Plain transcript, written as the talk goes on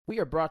We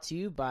are brought to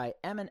you by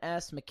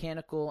M&S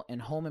Mechanical and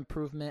Home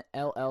Improvement,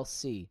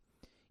 LLC.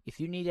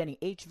 If you need any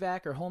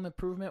HVAC or home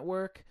improvement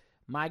work,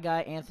 my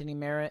guy Anthony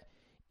Merritt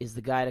is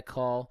the guy to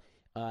call.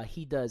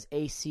 He does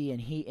AC and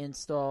heat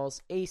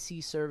installs,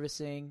 AC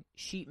servicing,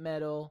 sheet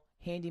metal,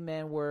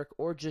 handyman work,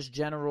 or just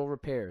general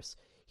repairs.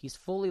 He's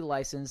fully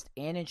licensed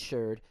and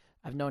insured.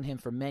 I've known him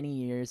for many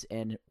years,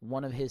 and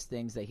one of his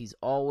things that he's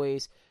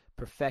always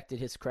perfected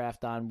his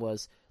craft on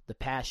was the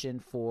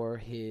passion for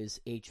his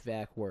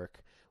HVAC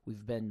work.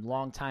 We've been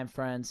longtime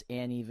friends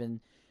and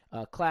even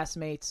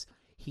classmates.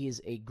 He is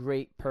a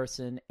great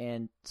person,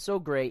 and so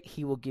great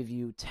he will give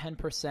you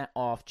 10%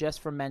 off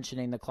just for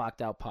mentioning the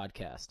Clocked Out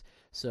podcast.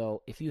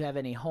 So if you have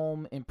any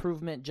home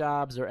improvement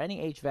jobs or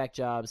any HVAC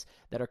jobs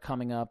that are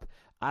coming up,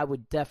 I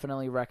would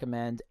definitely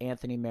recommend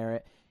Anthony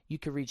Merritt. You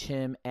can reach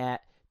him at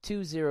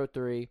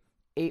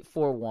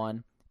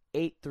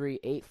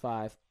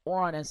 203-841-8385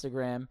 or on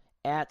Instagram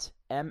at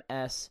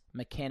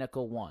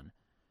msmechanical1.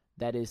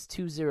 That is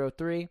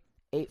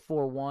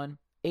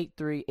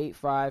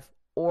 203-841-8385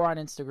 or on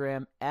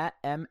Instagram at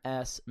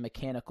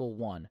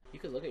msmechanical1. You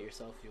could look at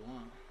yourself if you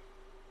want.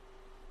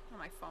 On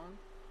my phone?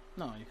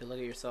 No, you could look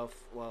at yourself.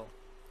 Well,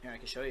 here, I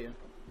can show you.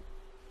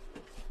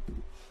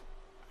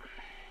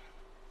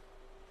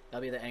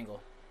 That'll be the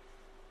angle.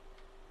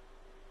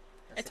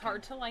 It's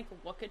hard to, like,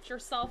 look at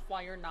yourself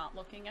while you're not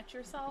looking at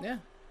yourself. Yeah.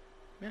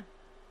 Yeah.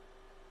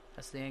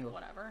 That's the angle.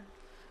 Whatever.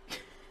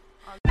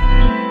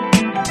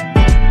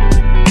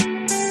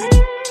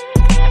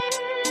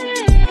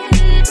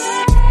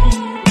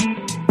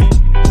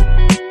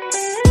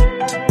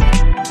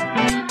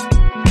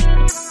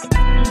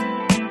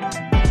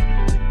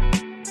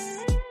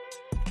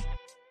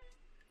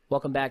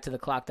 Welcome back to the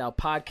Clocked Out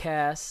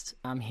podcast.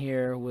 I'm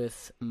here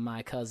with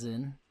my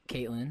cousin,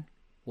 Kaitlin.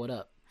 What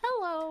up?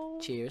 Hello.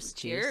 Cheers.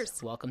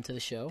 Cheers. Welcome to the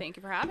show. Thank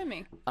you for having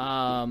me.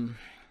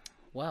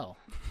 Well.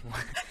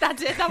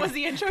 That's it? That was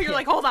the intro? You're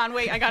like, hold on,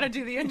 wait, I gotta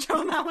do the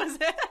intro, and that was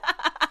it?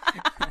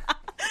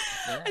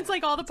 Yeah, it's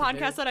like all the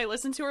podcasts that I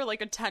listen to are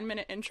like a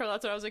 10-minute intro.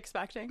 That's what I was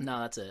expecting. No,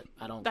 that's it.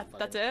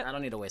 That's it? I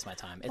don't need to waste my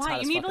time. It's Why? hot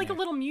as You need fuck like in a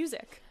little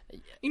music.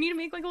 You need to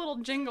make like a little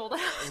jingle. A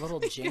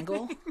little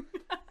jingle?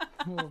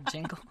 A little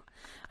jingle?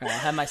 All right, I'll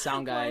have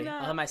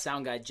my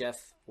sound guy,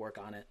 Jeff, work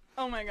on it.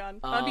 Oh my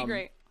god, that'd be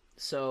great.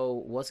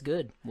 So, what's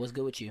good? What's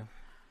good with you?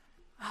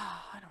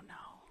 I don't know.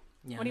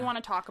 Yeah, what do you want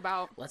to talk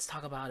about? Let's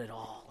talk about it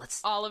all.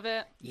 All of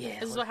it? Yeah.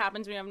 This is what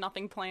happens when you have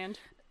nothing planned.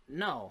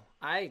 No,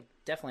 I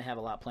definitely have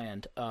a lot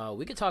planned.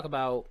 We could talk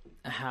about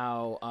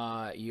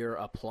how you're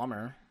a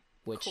plumber,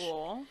 which,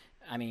 cool.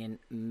 I mean,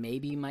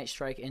 maybe might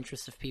strike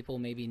interest of people,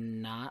 maybe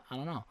not. I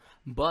don't know.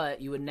 But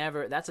you would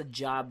never, that's a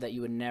job that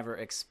you would never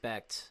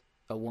expect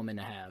a woman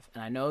to have.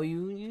 And I know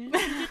you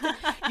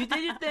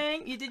did your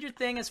thing. You did your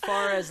thing as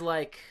far as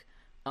like,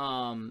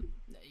 you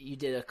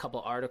did a couple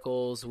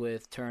articles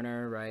with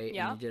Turner, right?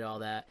 Yeah. And you did all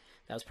that.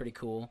 That was pretty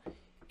cool.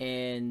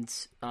 And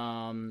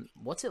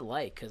what's it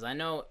like? Because I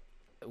know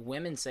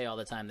women say all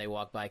the time they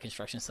walk by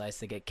construction sites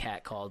to get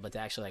catcalled, but to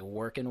actually like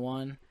work in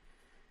one.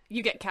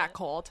 You get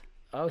catcalled.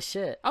 Oh,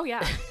 shit. Oh,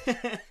 yeah.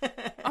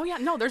 Oh, yeah.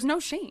 No, there's no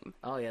shame.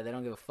 Oh, yeah. They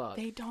don't give a fuck.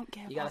 They don't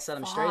give a fuck. You got to set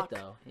them straight,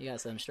 though. You got to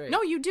set them straight.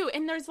 No, you do.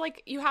 And there's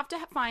like, you have to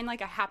find like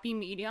a happy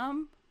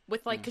medium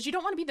with like, because you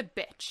don't want to be the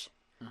bitch.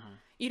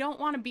 You don't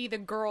want to be the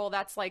girl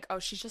that's like, oh,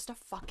 she's just a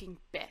fucking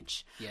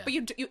bitch. Yeah. But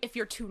you, if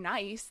you're too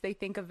nice, they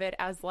think of it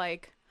as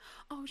like,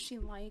 oh, she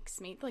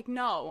likes me. Like,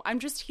 no, I'm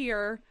just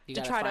here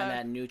to try to find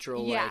that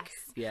neutral, yes. like,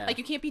 yeah. Like,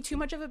 you can't be too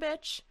much of a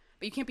bitch,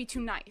 but you can't be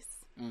too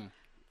nice.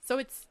 So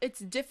it's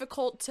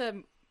difficult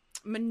to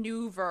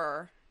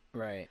maneuver.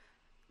 Right.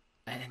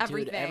 And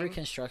everything. Dude, every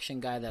construction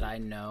guy that I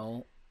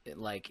know,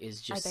 like,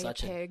 is just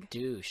such a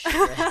douche.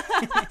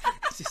 Right?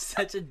 Just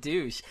such a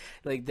douche.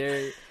 Like,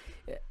 they're,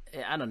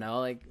 I don't know,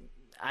 like,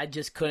 I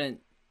just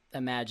couldn't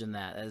imagine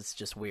that. That's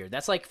just weird.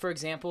 That's like, for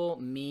example,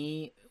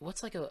 me,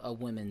 what's like a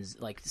women's,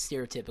 like,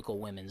 stereotypical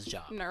women's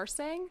job?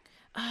 Nursing?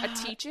 A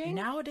teaching?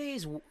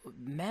 Nowadays,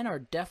 men are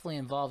definitely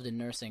involved in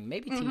nursing.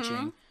 Maybe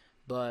teaching,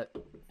 but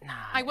nah.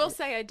 I will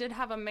say I did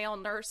have a male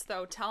nurse,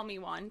 though, tell me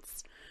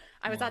once.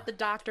 I was at the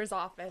doctor's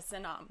office,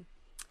 and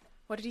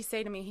what did he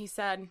say to me? He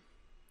said,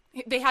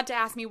 they had to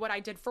ask me what I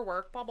did for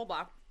work, blah, blah,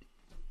 blah.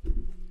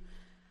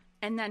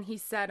 And then he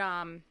said,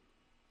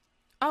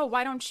 oh,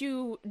 why don't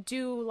you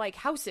do, like,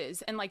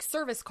 houses and, like,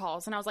 service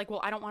calls? And I was like,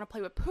 well, I don't want to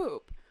play with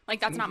poop. Like,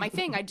 that's not my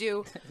thing. I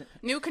do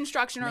new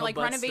construction or, no like,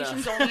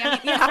 renovations stuff. only. I mean,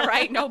 yeah,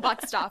 right? No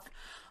butt stuff.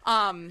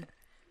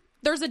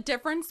 There's a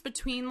difference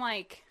between,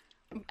 like,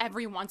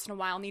 every once in a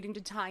while needing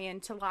to tie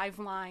into live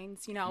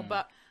lines, you know,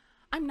 but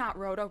I'm not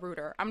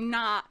Roto-Rooter. I'm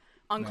not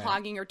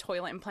unclogging your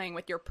toilet and playing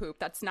with your poop.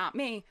 That's not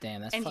me.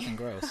 Damn, that's fucking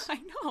gross. I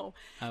know.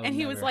 And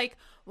he was like,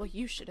 well,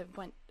 you should have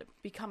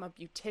become a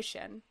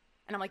beautician.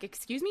 And I'm like,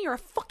 excuse me, you're a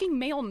fucking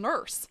male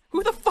nurse.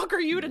 Who the fuck are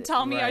you to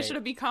tell me I should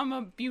have become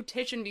a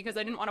beautician because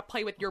I didn't want to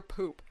play with your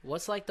poop?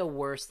 What's like the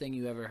worst thing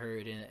you ever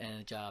heard in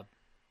a job?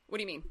 What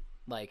do you mean?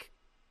 Like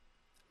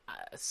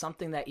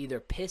something that either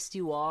pissed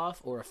you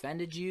off or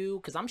offended you?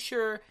 Because I'm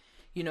sure,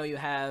 you know, you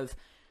have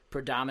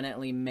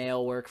predominantly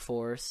male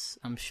workforce.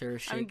 I'm sure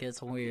shit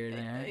gets weird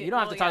there. You don't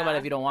have to well, talk about it yeah.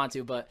 if you don't want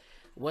to, but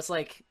what's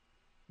like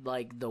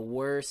the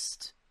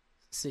worst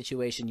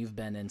situation you've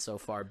been in so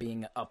far,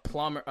 being a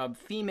plumber, a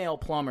female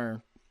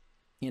plumber,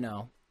 you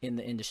know, in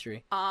the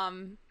industry?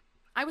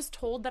 I was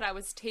told that I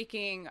was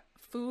taking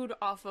food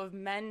off of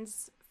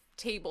men's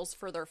tables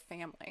for their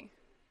family.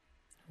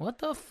 What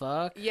the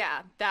fuck?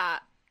 Yeah,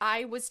 that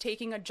I was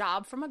taking a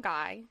job from a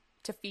guy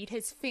to feed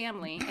his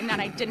family and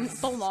that I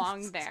didn't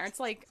belong there. It's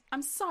like,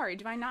 I'm sorry,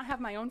 do I not have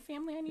my own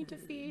family I need to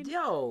feed?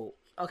 Yo,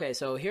 okay,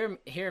 so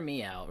hear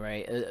me out,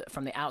 right?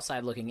 From the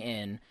outside looking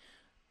in,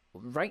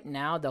 right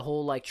now the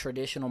whole like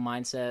traditional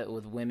mindset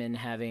with women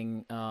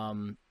having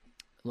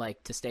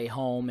like to stay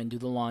home and do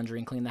the laundry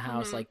and clean the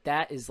house, like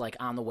that is like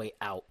on the way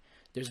out.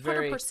 There's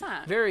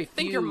 100%. very few. I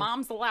think your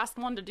mom's the last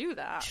one to do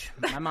that.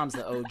 My mom's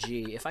the OG.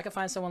 If I could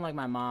find someone like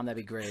my mom, that'd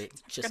be great.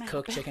 Just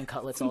cook chicken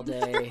cutlets all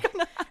day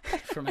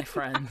for my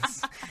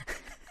friends.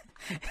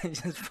 And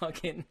just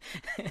fucking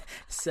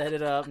set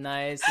it up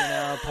nice, you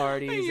know,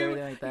 parties,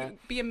 everything like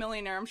that. Be a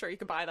millionaire. I'm sure you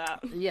could buy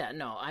that. Yeah,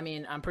 no, I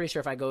mean, I'm pretty sure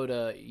if I go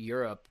to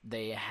Europe,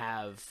 they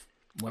have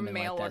women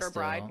mail like that order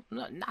still. bride.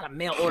 No, not a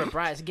mail order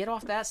bride. Get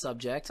off that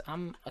subject.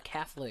 I'm a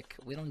Catholic.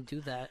 We don't do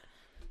that.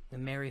 We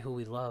marry who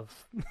we love.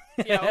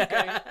 Yeah,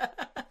 okay.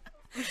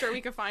 I'm sure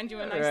we could find you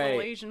a nice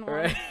little Asian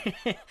one.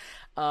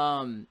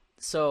 Right.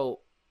 So,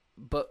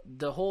 but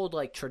the whole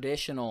like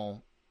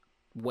traditional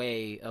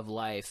way of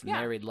life,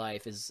 married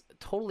life, is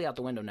totally out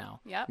the window now.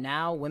 Yep.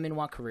 Now women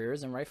want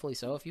careers, and rightfully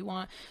so. If you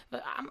want,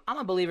 but I'm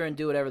a believer in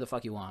do whatever the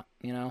fuck you want,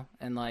 you know,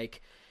 and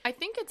like. I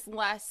think it's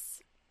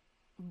less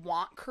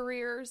want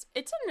careers.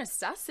 It's a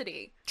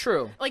necessity.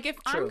 True. Like if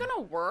I'm gonna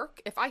work,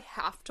 if I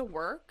have to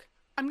work,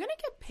 I'm gonna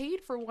get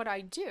paid for what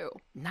I do.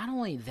 Not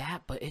only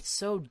that, but it's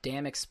so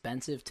damn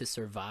expensive to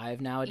survive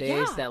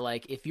nowadays that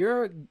like if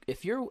you're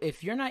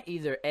not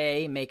either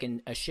A,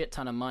 making a shit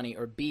ton of money,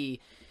 or B,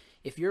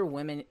 if your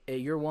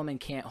woman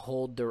can't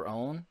hold their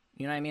own,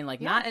 you know what I mean?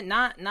 Like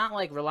not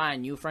like rely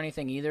on you for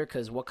anything either,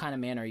 because what kind of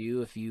man are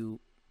you if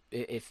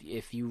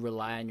you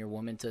rely on your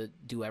woman to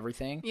do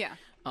everything? Yeah.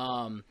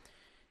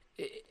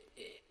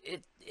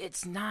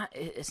 It's not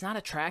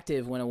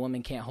attractive when a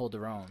woman can't hold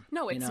her own.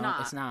 No, it's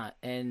not. It's not.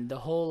 And the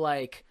whole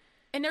like.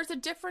 And there's a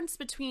difference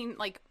between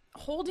like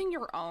holding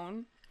your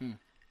own,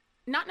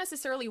 not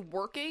necessarily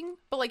working,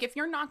 but like if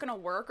you're not going to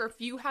work, or if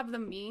you have the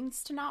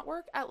means to not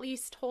work, at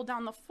least hold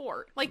down the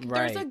fort. Like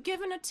there's a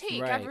give and a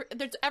take.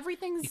 Right.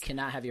 Everything's. You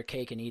cannot have your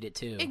cake and eat it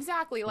too.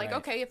 Exactly. Like,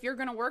 okay, if you're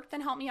going to work,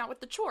 then help me out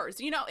with the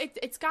chores. You know,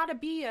 it's got to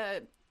be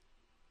a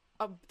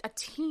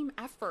team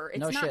effort.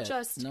 It's not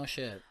just no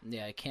shit.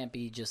 Yeah, it can't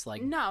be just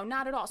like no,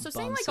 not at all. So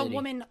saying like a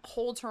woman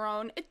holds her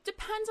own, it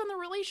depends on the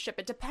relationship.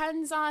 It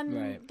depends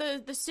on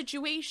the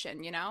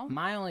situation, you know?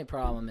 My only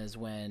problem is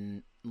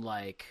when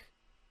like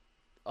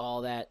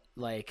all that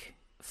like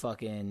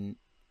fucking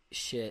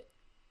shit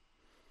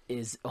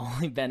is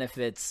only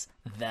benefits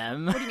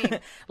them. What do you mean?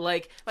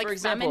 like for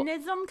example,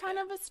 feminism kind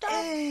of a stuff?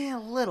 A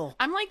little.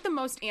 I'm like the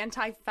most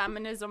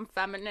anti-feminism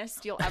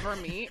feminist you'll ever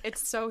meet.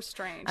 It's so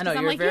strange. I know,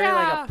 you're like, very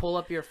like a pull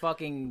up your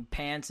fucking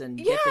pants and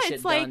get the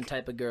shit done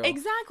type of girl.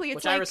 Exactly. It's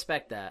which like, I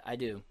respect that. I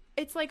do.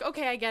 It's like,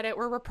 okay, I get it.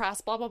 We're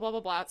repressed, blah, blah, blah, blah,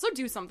 blah. So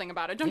do something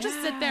about it. Don't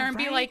just sit there and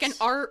be like an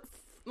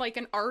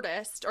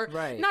artist. Or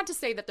not to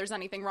say that there's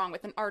anything wrong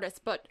with an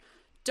artist, but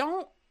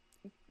don't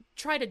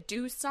try to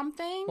do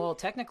something. Well,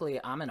 technically,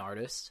 I'm an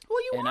artist. Well,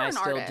 you are an artist.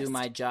 And I still do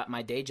my job,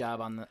 my day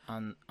job on.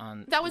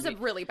 That was a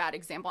really bad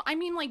example. I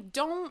mean, like,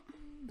 don't.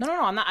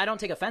 No, I'm not. I don't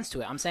take offense to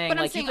it. I'm saying, but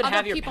like, I'm saying you could other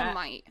have your people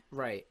might.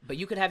 Right, but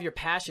you could have your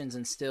passions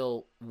and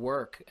still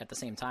work at the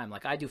same time.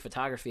 Like, I do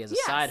photography as a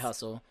side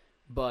hustle,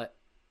 but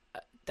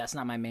that's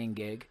not my main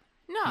gig.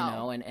 No, you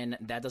know, and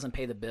that doesn't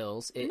pay the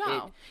bills.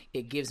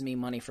 It gives me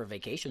money for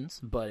vacations,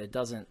 but it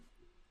doesn't.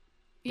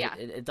 Yeah,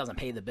 it doesn't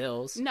pay the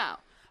bills. No.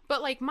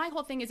 But, like, my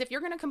whole thing is if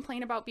you're going to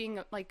complain about being,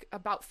 like,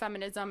 about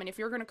feminism, and if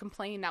you're going to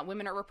complain that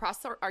women are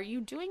repressed, are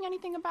you doing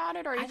anything about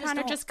it? Or are you kind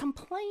of just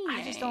complaining?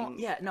 I just don't,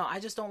 I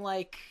just don't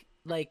like,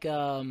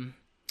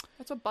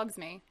 that's what bugs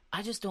me.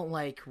 I just don't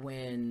like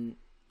when,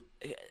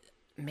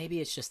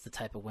 maybe it's just the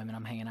type of women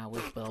I'm hanging out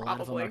with, but a lot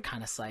of them are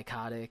kind of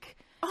psychotic.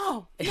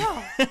 Oh,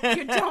 no,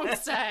 you don't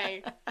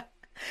say.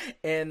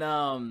 And,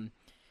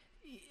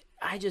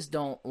 I just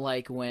don't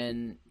like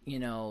when, you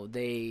know,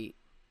 they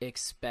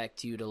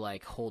expect you to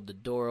like hold the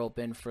door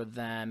open for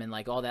them and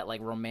like all that like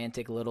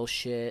romantic little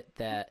shit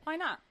that. Why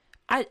not?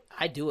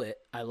 I do it.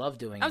 I love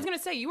doing it. I was gonna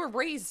say you were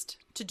raised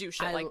to do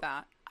shit like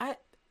that.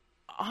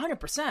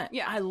 100%.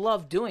 Yeah. I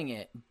love doing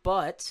it,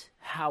 but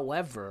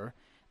however,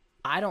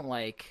 I don't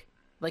like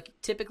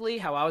typically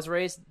how I was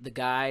raised. The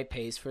guy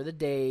pays for the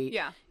date.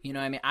 Yeah. You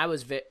know what I mean?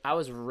 I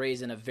was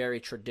raised in a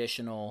very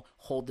traditional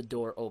hold the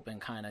door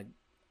open kind of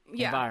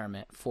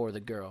environment for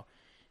the girl.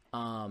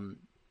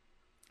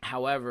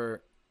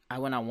 However, I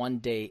went on one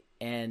date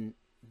and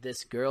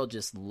this girl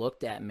just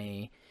looked at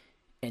me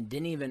and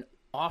didn't even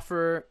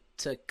offer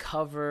to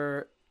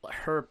cover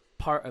her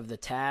part of the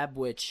tab,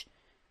 which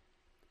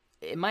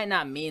it might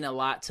not mean a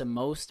lot to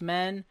most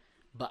men,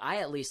 but I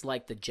at least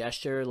like the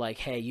gesture. Like,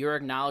 hey, you're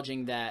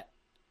acknowledging that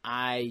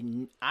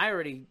I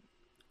already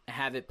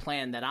have it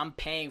planned that I'm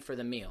paying for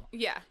the meal.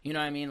 Yeah. You know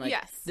what I mean? Like,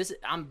 yes.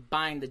 I'm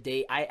buying the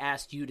date. I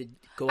asked you to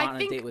go out on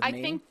a date with me. I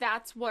think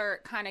that's where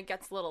it kind of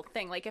gets a little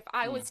thing. Like, if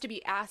I was to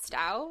be asked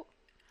out,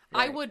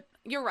 Right. I would.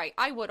 You're right.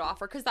 I would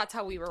offer because that's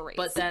how we were raised.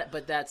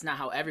 But that's not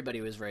how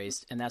everybody was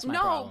raised, and that's my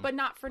no, problem. but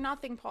not for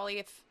nothing, Paulie.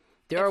 If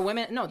there are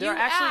women. No, there you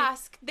are actually.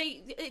 ask,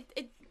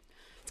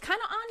 it's kind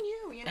of on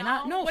you. You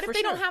know. And what if for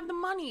they sure. don't have the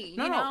money?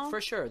 No, you know?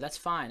 for sure. That's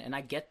fine, and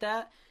I get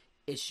that.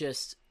 It's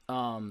just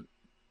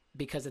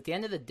because at the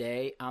end of the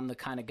day, I'm the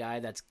kind of guy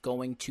that's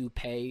going to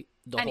pay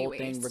the whole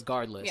thing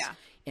regardless. Yeah.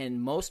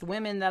 And most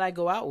women that I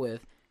go out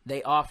with,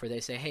 they offer. They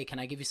say, "Hey, can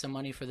I give you some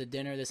money for the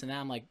dinner? This and that."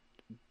 I'm like,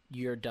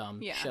 you're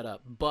dumb. Yeah. Shut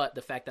up. But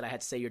the fact that I had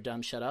to say you're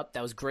dumb, shut up,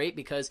 that was great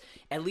because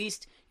at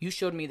least you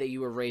showed me that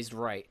you were raised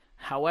right.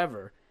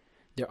 However,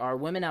 there are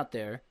women out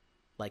there,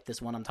 like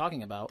this one I'm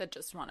talking about, that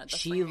just wanted the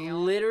she free meal.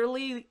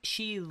 literally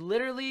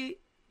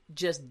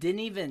just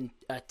didn't even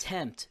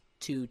attempt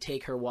to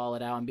take her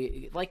wallet out and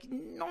be like,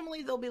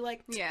 normally they'll be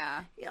like,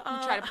 yeah,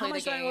 try to play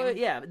the game.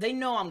 Yeah, they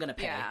know I'm gonna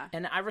pay, Yeah.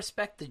 and I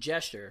respect the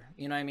gesture.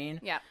 You know what I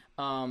mean? Yeah.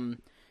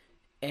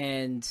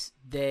 And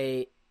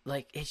they.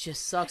 Like, it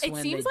just sucks when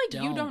they don't. It seems like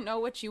you don't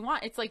know what you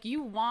want. It's like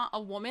you want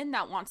a woman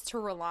that wants to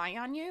rely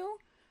on you.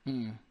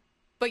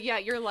 But yeah,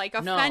 you're like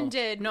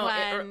offended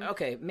when...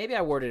 Okay, maybe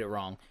I worded it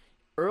wrong.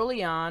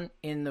 Early on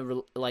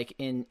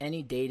in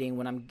any dating,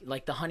 when I'm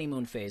like the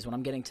honeymoon phase, when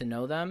I'm getting to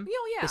know them,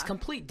 it's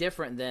complete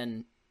different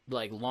than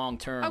like long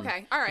term.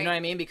 Okay, all right. You know what I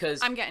mean?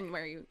 Because I'm getting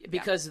where you...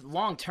 Because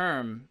long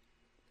term,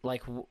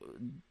 like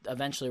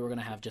eventually we're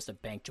gonna have just a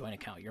bank joint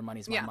account. Your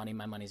money's my money,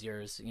 my money's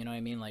yours. You know what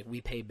I mean? Like,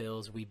 we pay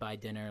bills, we buy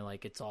dinner,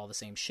 like it's all the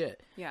same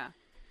shit. Yeah.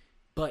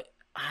 But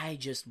I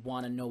just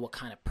want to know what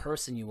kind of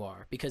person you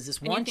are, because this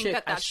one you think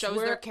chick, that shows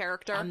their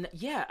character. I'm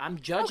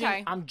judging.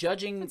 Okay. I'm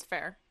judging. That's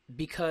fair.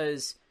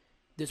 Because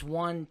this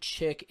one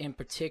chick in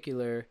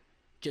particular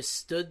just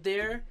stood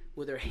there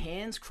with her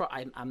hands crossed.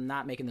 I'm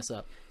not making this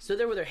up. Stood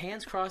there with her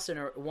hands crossed and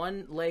her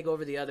one leg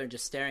over the other, and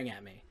just staring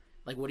at me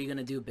like, "What are you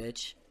gonna do,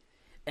 bitch?"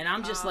 And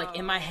I'm just like,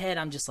 in my head,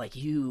 I'm just like,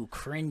 "You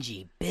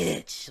cringy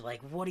bitch!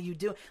 Like, what are you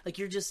doing? Like,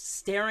 you're just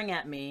staring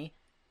at me,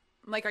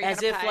 like, are you gonna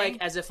pay?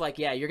 as if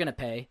yeah, you're gonna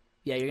pay.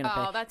 Yeah, you're gonna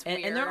pay." Oh, that's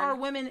weird. And there are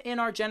women in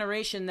our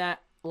generation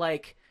that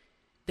like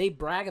they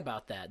brag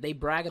about that. They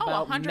brag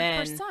about 100%.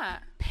 men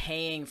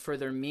paying for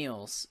their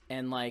meals,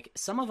 and like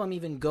some of them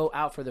even go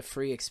out for the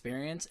free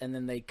experience, and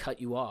then they cut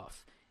you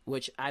off.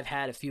 Which I've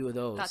had a few of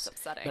those. That's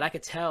upsetting. But I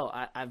could tell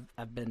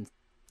I've been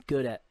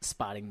good at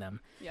spotting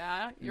them.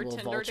 Yeah, your little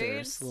Tinder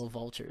vultures, dates. little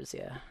vultures.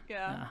 Yeah.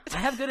 Yeah. I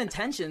have good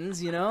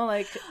intentions, you know,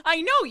 like.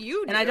 I know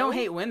you do. And I don't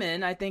hate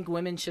women. I think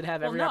women should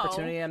have every no.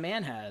 opportunity a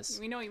man has.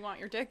 We know you want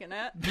your dick in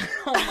it.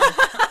 Oh my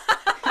God.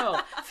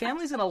 No,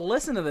 family's gonna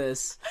listen to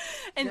this.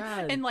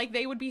 And like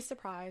they would be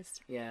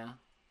surprised. Yeah.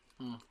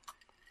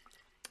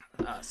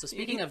 So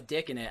speaking of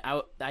dick in it,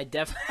 I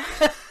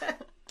definitely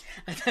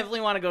I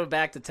definitely want to go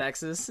back to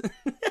Texas.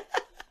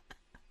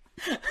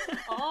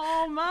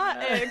 All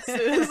my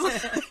exes.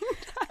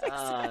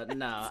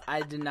 No,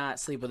 I did not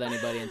sleep with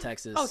anybody in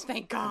Texas. Oh,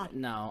 thank God.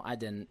 No, I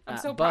didn't. I'm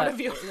so proud of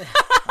you.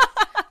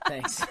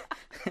 Thanks.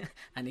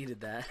 I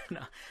needed that.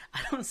 No,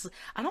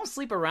 I don't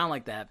sleep around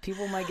like that.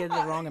 People might get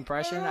the wrong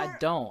impression. I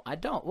don't.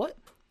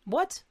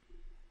 What?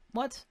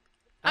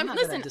 I'm not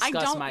listen, gonna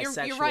discuss my you're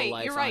sexual right.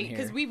 life You're right, on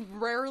because here. we've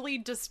rarely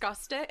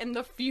discussed it, and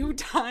the few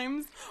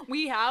times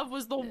we have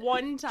was the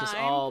one time. Just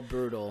all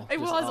brutal. It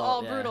Just was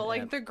all yeah, brutal.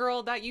 Like yeah. the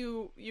girl that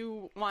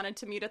you wanted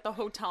to meet at the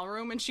hotel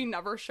room, and she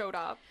never showed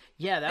up.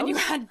 Yeah, that and was.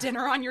 you had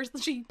dinner on your.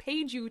 She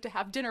paid you to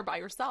have dinner by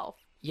yourself.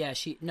 Yeah,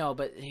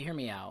 but hear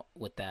me out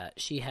with that.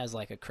 She has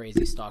like a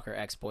crazy stalker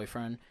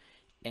ex-boyfriend,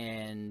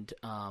 and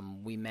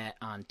we met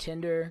on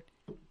Tinder,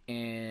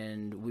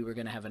 and we were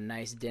gonna have a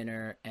nice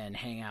dinner and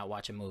hang out,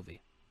 watch a movie.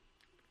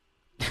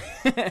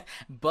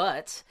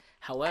 But,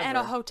 however, At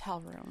a hotel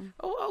room.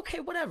 Oh,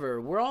 okay,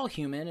 whatever. We're all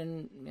human,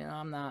 and you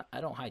know,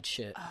 I don't hide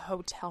shit. A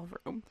hotel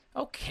room.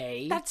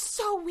 Okay, That's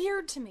so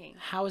weird to me.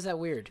 how is that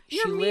weird?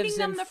 You're she meeting lives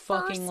them in the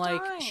fucking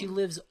first time. she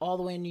lives all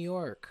the way in New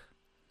York.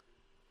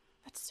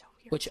 That's so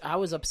weird. Which I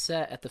was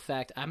upset at the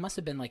fact I must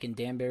have been like in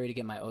Danbury to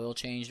get my oil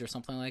changed or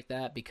something like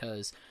that,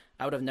 because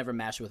I would have never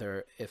matched with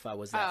her if I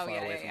was that far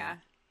away from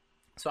her.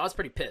 So I was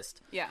pretty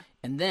pissed. Yeah.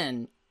 And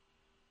then,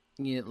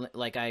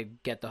 like, I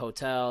get the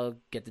hotel,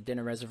 get the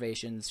dinner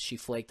reservations. She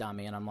flaked on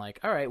me, and I'm like,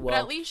 all right, well. But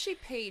at least she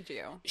paid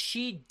you.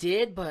 She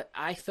did, but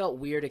I felt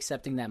weird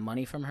accepting that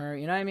money from her.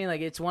 You know what I mean?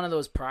 Like, it's one of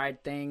those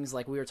pride things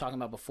like we were talking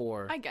about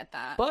before. I get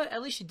that. But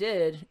at least she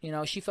did. You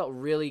know, she felt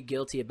really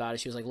guilty about it.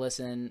 She was like,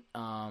 listen,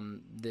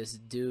 this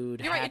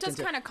dude You're right. It does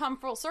kind of come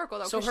full circle,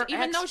 though. So her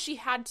even though she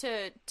had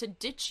to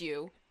ditch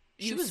you.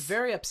 She was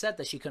very upset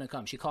that she couldn't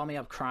come. She called me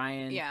up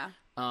crying. Yeah.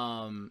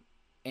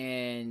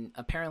 And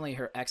apparently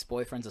her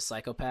ex-boyfriend's a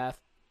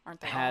psychopath. Aren't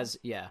they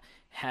Yeah.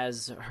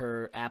 has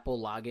her Apple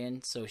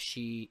login, so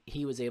he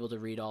was able to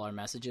read all our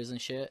messages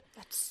and shit.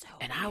 That's so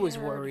And weird. I was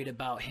worried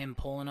about him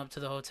pulling up to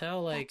the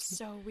hotel, like, That's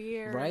so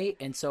weird. right?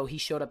 And so he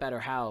showed up at her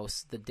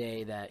house the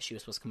day that she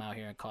was supposed to come out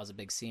here and cause a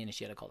big scene, and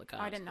she had to call the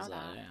cops. I didn't know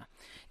that. Yeah.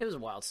 It was a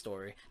wild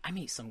story. I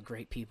meet some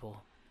great people.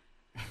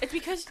 It's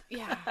because,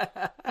 yeah.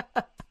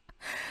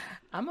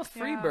 I'm a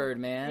free bird,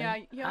 man. Yeah,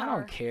 you I are.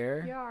 don't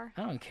care. You are.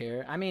 I don't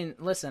care. I mean,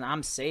 listen,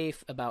 I'm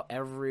safe about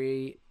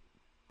everything.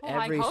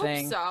 I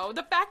hope so.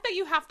 The fact that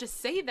you have to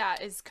say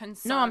that is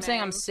concerning. No, I'm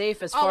saying I'm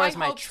safe as far as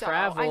my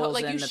travels I hope,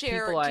 like, and you the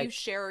share, people do you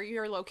share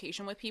your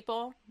location with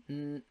people?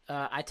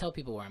 I tell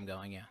people where I'm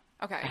going, yeah.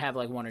 Okay. I have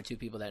like 1 or 2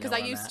 people that know Because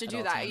where I I'm used at to at do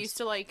all that. I times. used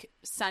to like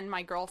send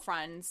my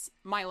girlfriends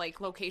my like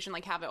location,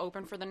 like have it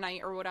open for the night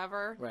or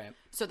whatever, Right.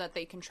 so that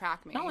they can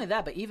track me. Not only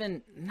that, but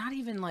not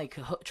even like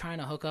trying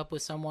to hook up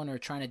with someone or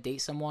trying to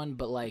date someone,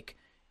 but like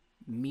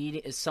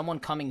is someone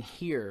coming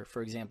here,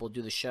 for example,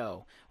 do the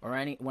show, or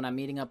when I'm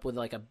meeting up with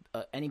like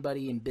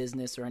anybody in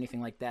business or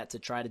anything like that to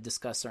try to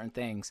discuss certain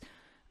things.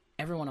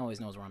 Everyone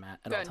always knows where I'm at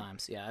all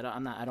times. Yeah, I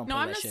don't. No, play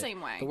I'm that the shit.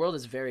 same way. The world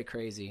is very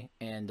crazy,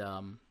 and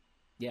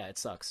yeah, it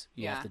sucks.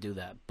 You have to do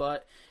that,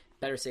 but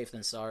better safe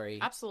than sorry.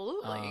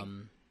 Absolutely.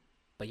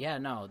 But yeah,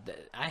 no,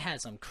 I had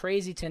some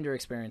crazy Tinder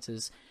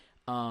experiences,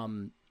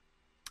 and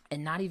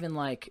not even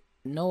like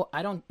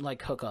I don't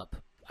like hook up.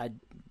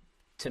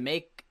 To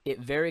make it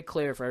very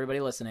clear for everybody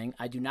listening,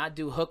 I do not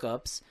do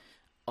hookups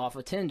off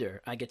of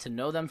Tinder. I get to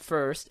know them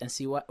first and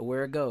see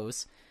where it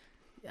goes.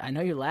 I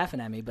know you're laughing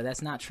at me, but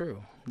that's not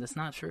true. That's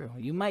not true.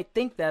 You might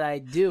think that I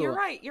do. You're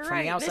right. From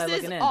the outside This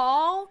looking is in.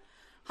 all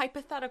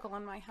hypothetical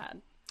in my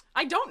head.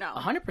 I don't know.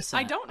 100%.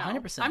 I don't know.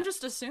 100%. I'm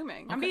just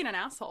assuming. I'm being an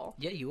asshole.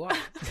 Yeah, you are.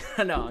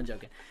 No, I'm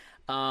joking.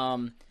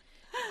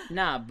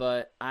 Nah,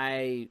 but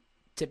I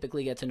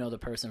typically get to know the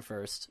person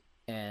first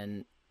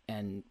and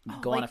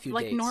go on a few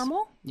dates. Like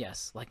normal?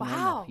 Yes, like Wow.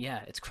 normal.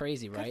 Yeah, it's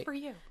crazy, right? Good for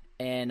you.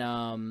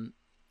 And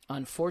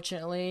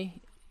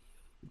unfortunately,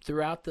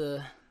 throughout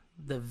the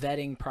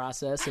vetting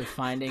process of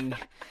finding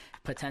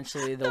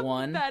potentially the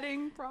one,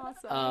 Vetting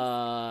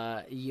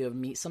process. you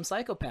meet some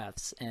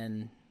psychopaths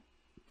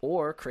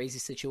or crazy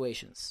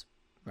situations,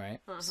 right?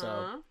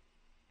 So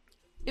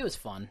it was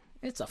fun.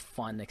 It's a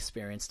fun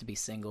experience to be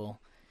single.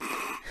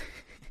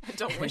 I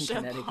don't wish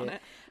in it on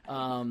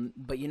it.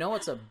 But you know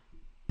what's a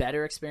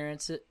better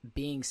experience?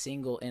 Being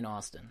single in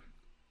Austin.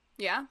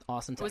 Yeah?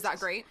 Austin, Texas. Was that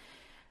great?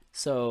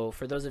 So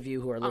for those of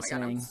you who are Oh my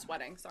listening, god, I'm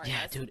sweating. Sorry,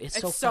 yeah, guys. dude, it's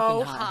so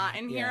fucking hot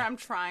in here. Yeah. I'm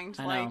trying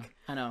to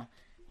I know.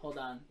 Hold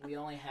on, we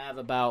only have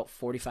about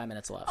 45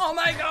 minutes left. Oh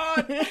my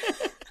god.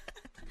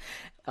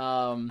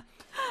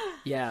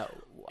 Yeah,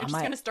 I'm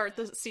just gonna start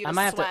to see the I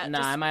might sweat. have to.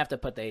 I might have to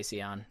put the AC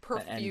on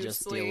and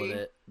just deal with profusely,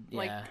 it. Yeah.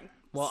 like,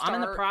 Well, I'm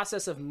in the start-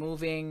 process of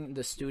moving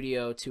the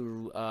studio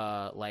to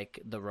like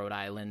the Rhode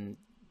Island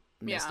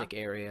Mystic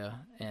area,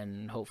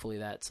 and hopefully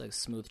that's a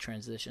smooth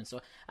transition.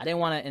 So I didn't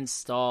want to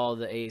install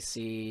the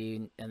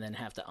AC and then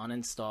have to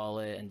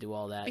uninstall it and do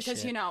all that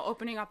because shit.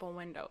 opening up a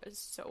window is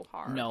so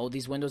hard. No,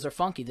 these windows are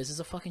funky. This is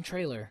a fucking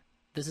trailer.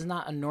 This is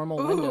not a normal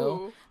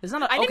window. This is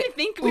not a, I okay. didn't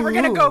think we were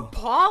gonna go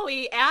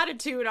Polly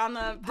attitude on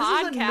the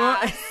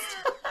podcast.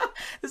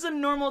 This is a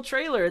normal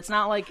trailer. It's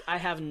not like I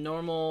have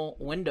normal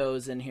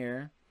windows in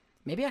here.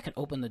 Maybe I could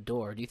open the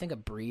door. Do you think a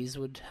breeze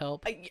would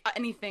help?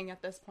 Anything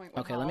at this point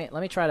would Okay, help.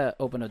 let me try to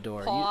open a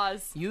door.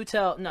 Pause. You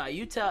tell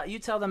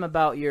them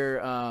about your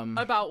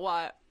About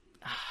what?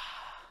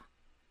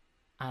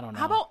 I don't know.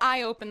 How about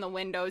I open the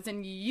windows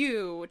and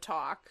you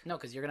talk? No,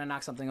 because you're gonna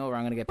knock something over.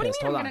 I'm gonna get What do you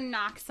pissed. mean Hold I'm on. gonna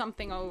knock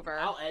something over?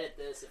 I'll edit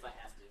this if I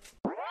have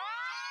to.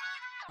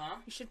 Huh?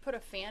 You should put a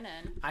fan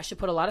in. I should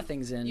put a lot of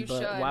things in, You but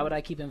should. why would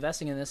I keep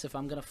investing in this if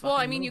I'm gonna fucking Well,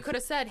 I mean, move? you could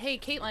have said, "Hey,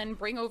 Kaitlin,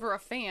 bring over a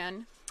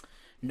fan."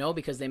 No,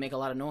 because they make a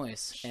lot of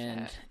noise,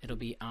 and Shit. it'll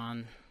be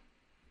on.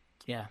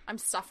 Yeah. I'm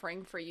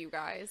suffering for you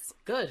guys.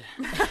 Good.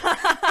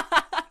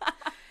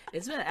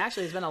 It's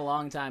been a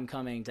long time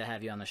coming to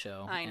have you on the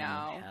show. I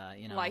know.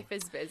 And, Life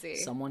is busy.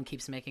 Someone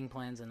keeps making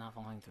plans and not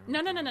following through.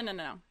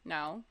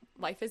 No.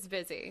 Life is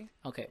busy.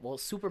 Okay, well,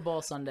 Super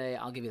Bowl Sunday,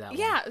 I'll give you that one.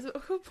 Yeah,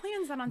 who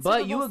plans that on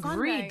But Super you Bowl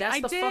agreed. Sunday? That's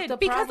I the did, fucked up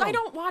because problem. I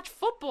don't watch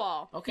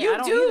football. Okay, you I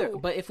don't do. either.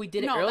 But if we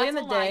did it No, early in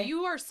that's the a lie. day,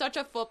 You are such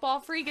a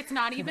football freak. It's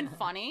not even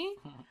funny.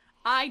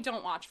 I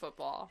don't watch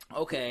football.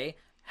 okay.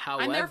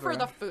 However, I'm there for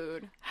the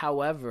food.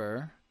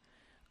 However,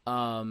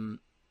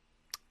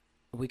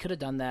 we could have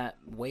done that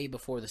way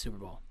before the Super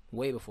Bowl.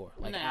 Way before,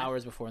 like Nah.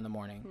 hours before in the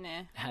morning.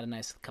 Nah. Had a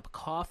nice cup of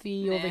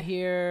coffee Nah. over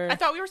here. I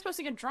thought we were supposed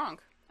to get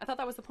drunk. I thought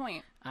that was the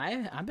point.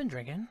 I've been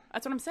drinking.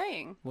 That's what I'm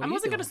saying. What I are you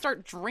wasn't going doing? to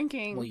start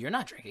drinking. Well, you're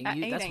not drinking. At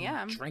 8 That's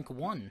a.m.. drink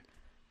one.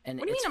 And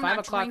What do you it's mean I'm 5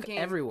 not o'clock drinking?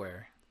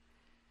 everywhere.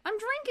 I'm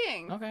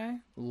drinking. Okay.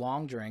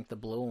 Long drink, the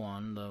blue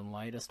one, the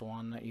lightest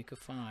one that you could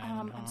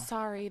find. I'm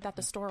sorry that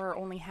the store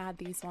only had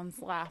these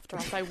ones left, or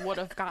else I would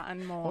have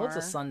gotten more. Well, it's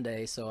a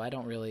Sunday, so I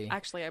don't really...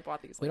 Actually, I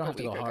bought these. We don't like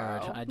have a to go week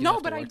hard. ago. I do no, have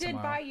to but I work did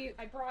tomorrow. buy you.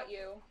 I brought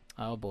you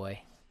Oh,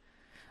 boy.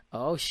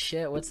 Oh,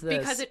 shit. What's this?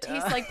 because it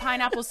tastes like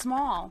pineapple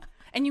small,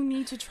 and you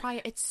need to try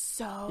it. It's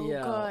so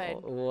Yeah,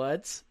 good.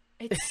 what?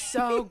 It's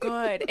so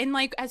good. And,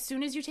 like, as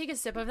soon as you take a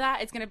sip of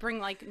that, it's going to bring,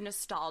 like,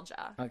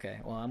 nostalgia. Okay,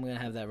 well, I'm going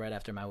to have that right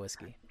after my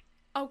whiskey.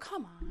 Oh,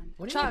 come on.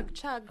 What do you mean?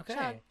 Chug,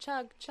 Okay.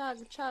 chug.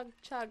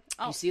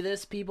 Oh, You see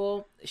this,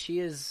 people? She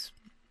is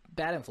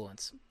bad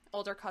influence.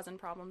 older cousin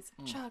problems.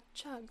 Chug.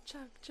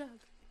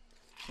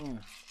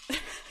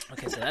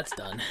 Okay, so that's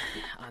done.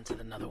 On to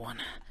another one.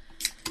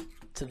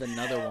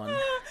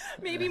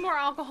 Maybe more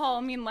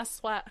alcohol, less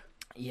sweat.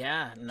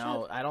 Yeah,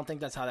 no, I don't think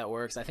that's how that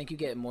works. I think you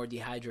get more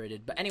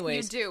dehydrated. But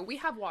anyways, You do. We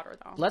have water,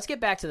 though. let's get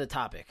back to the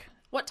topic.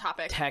 What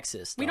topic?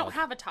 Texas. We dog. don't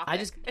have a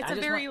topic. It's a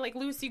very, like,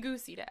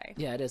 loosey-goosey day.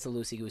 Yeah, it is a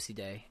loosey-goosey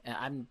day. And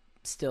I'm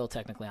still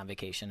technically on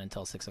vacation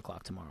until 6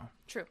 o'clock tomorrow.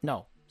 True.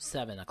 No,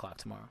 7 o'clock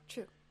tomorrow.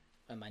 True.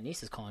 And my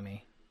niece is calling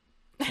me.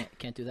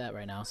 Can't do that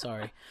right now.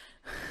 Sorry.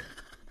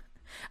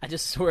 I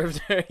just swerved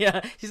her.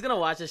 Yeah, she's going to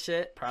watch this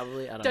shit.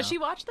 Probably. I don't know. Does she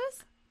watch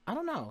this? I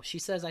don't know. She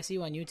says, I see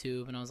you on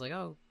YouTube. And I was like,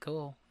 oh,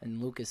 cool.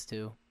 And Lucas,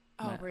 too.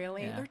 Oh,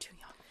 really? Yeah. They're too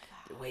young.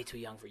 They're way too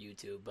young for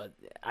YouTube. But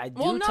I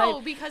do Well, no,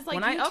 type... because, like,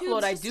 when I YouTube's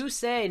upload, I just- do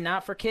say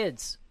not for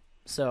kids.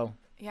 So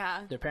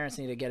Yeah. their parents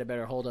need to get a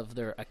better hold of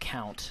their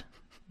account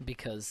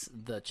because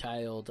the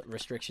child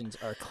restrictions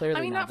are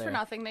clearly not there. for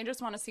nothing. They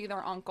just want to see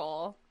their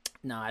uncle.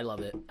 No, I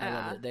love it. I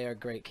love Yeah. it. They are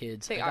great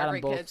kids. They I got are them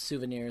great both kids.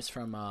 souvenirs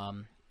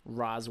from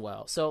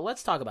Roswell. So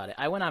let's talk about it.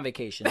 I went on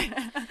vacation.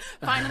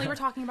 Finally, we're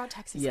talking about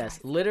Texas. Yes,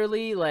 guys.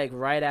 literally, like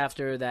right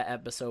after that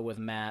episode with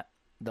Matt,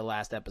 the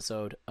last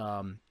episode.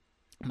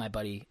 My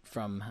buddy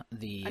from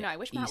the I know. I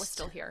wish Matt was East.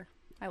 still here.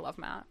 I love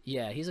Matt.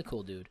 Yeah, he's a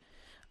cool dude.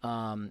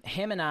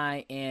 Him and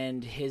I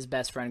and his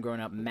best friend growing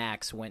up,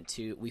 Max,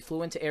 we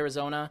flew into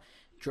Arizona,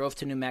 drove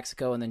to New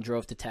Mexico, and then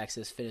drove to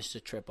Texas, finished the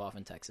trip off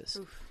in Texas.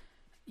 Oof.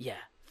 Yeah,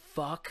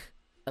 fuck.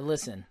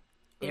 Listen,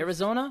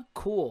 Arizona,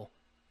 cool.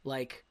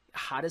 Like,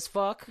 hot as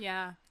fuck.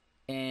 Yeah.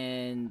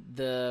 And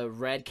the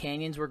Red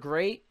Canyons were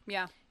great.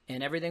 Yeah.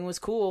 And everything was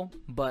cool,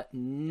 but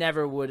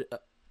never would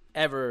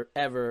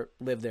ever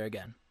live there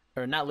again.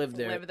 Or not live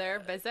there. Live there,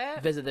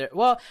 visit. Visit there.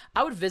 Well,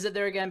 I would visit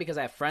there again because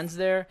I have friends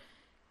there.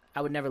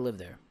 I would never live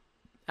there.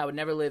 I would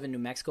never live in New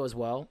Mexico as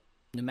well.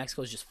 New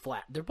Mexico is just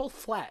flat. They're both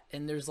flat,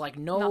 and there's like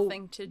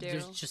Nothing to do.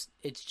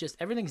 It's just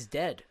everything's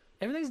dead.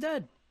 Everything's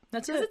dead.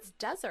 That's Because it. it's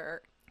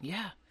desert.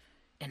 Yeah,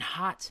 and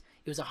hot.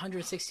 It was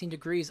 116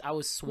 degrees. I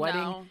was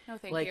sweating. No,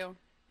 thank like, you.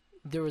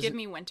 There was Give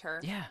me winter.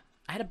 Yeah,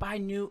 I had to buy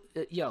new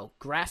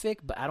graphic,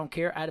 but I don't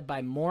care. I had to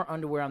buy more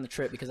underwear on the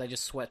trip because I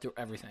just sweat through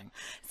everything.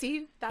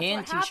 See, that's And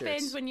what t-shirts.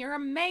 happens when you're a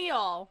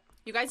male.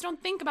 You guys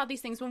don't think about these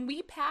things. When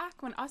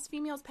us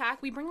females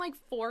pack, we bring like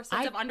 4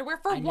 sets of underwear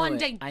for one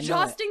day,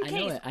 just in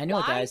case. I know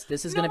it, Why? guys.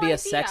 This is No going to be a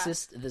idea.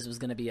 sexist. This was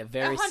going to be a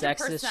very 100%,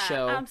 sexist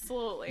show.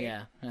 Absolutely.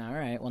 Yeah. All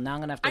right. Well, now I'm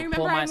going to have I to remember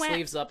pull my I went-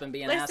 sleeves up and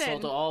be an Listen. asshole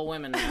to all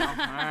women now. All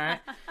right.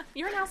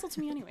 You're an asshole to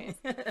me anyways.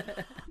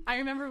 I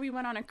remember we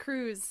went on a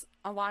cruise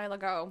a while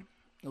ago.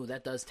 Oh,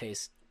 that does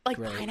taste Like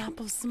great.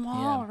 pineapple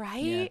small,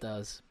 right? Yeah, it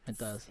does. It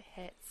does. It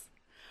hits.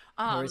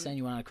 What were you saying?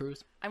 You went on a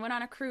cruise? I went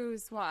on a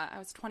cruise, I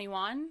was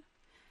 21.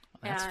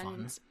 That's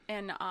fun.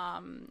 And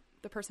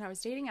the person I was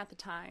dating at the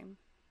time,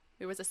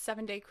 it was a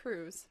 7-day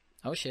cruise.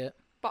 Oh, shit.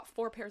 Bought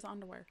 4 pairs of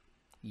underwear.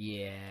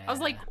 Yeah. I was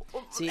like,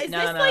 See, is no,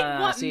 this no, like no,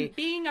 no. what See-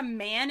 being a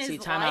man is see,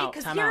 time like? out,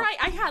 Because time here out.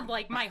 I had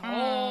like my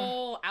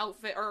whole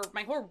outfit or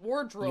my whole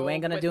wardrobe. You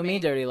ain't going to with do me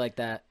dirty like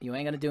that. You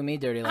ain't going to do me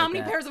dirty like that. How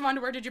many pairs of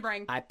underwear did you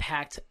bring? I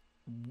packed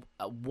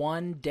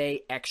 1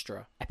 day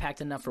extra. I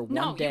packed enough for one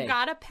No, day. you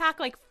gotta pack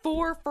like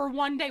 4 for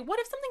one day. What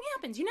if something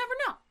happens? You never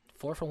know.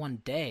 4 for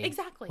 1 day.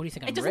 Exactly. What do you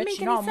think? It I'm doesn't rich. make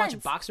You know how any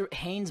much sense.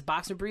 Hanes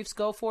boxer briefs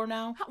go for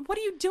now? What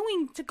are you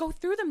doing to go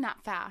through them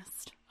that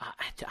fast?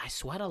 I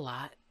sweat a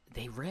lot.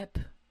 They rip.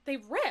 They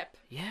rip.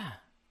 Yeah.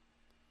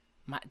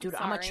 Dude,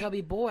 I'm a Sorry.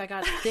 chubby boy. I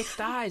got thick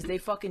thighs. They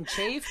fucking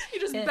chafe. You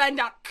just And- bend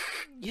down.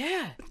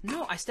 Yeah.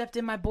 No, I stepped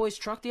in my boy's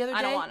truck the other day.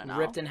 I don't wanna know.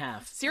 Ripped in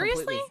half.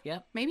 Seriously? Completely.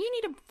 Yep. Maybe you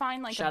need to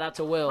find like Shout a out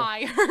to Will.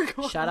 higher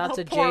Shout out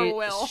to Poor Jade.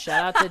 Will.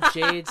 Shout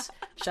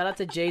out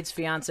to Jade's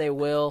fiance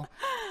Will.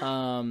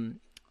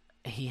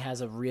 He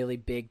has a really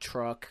big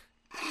truck.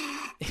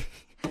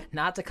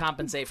 Not to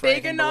compensate for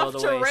Big anything below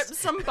enough the to waist. rip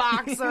some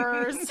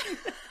boxers.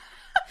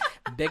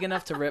 Big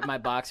enough to rip my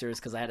boxers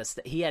because I had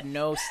he had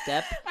no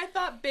step. I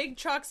thought big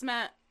trucks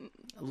meant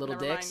Little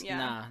Never dicks? mind, yeah.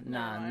 Never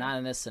Nah, mind. not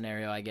in this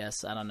scenario. I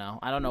guess I don't know.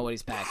 I don't know what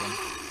he's packing,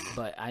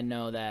 but I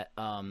know that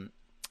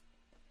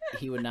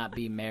he would not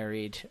be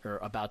married or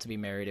about to be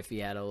married if he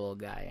had a little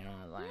guy. You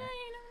know,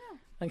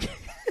 like. you never know.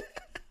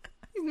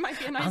 He might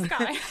be a nice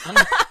guy.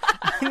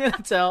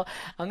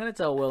 I'm gonna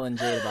tell Will and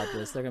Jade about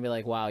this. They're gonna be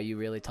like, "Wow, you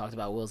really talked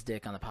about Will's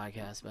dick on the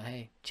podcast." But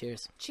hey,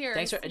 cheers. Cheers.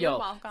 Thanks for You're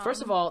welcome.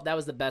 First of all, that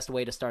was the best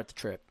way to start the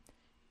trip.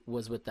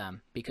 Was with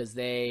them because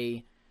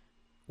they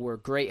were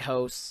great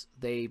hosts.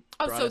 They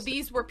brought us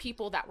these were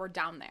people that were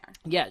down there.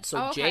 yeah. So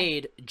Oh,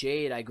 okay.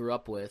 Jade, I grew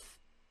up with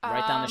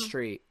right down the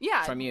street.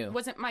 Yeah. from you.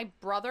 Wasn't my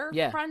brother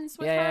Yeah, friends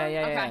with yeah, her?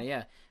 yeah, Okay.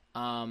 yeah.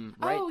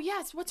 Right. Oh,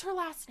 yes. What's her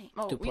last name?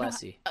 Oh,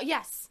 Duplessis.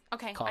 Yes.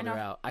 Okay. Called I know. her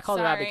out. I called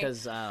her out Sorry.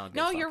 because I don't give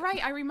No, a fuck. you're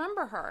right. I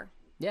remember her.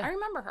 Yeah. I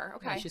remember her.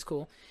 Okay. Yeah, she's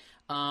cool.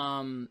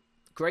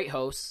 great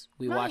hosts.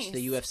 We watched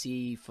the Nice.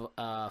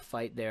 UFC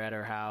fight there at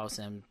her house,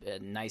 and a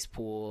nice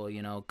pool.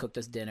 Cooked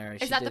us dinner.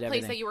 Is that the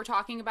place that you were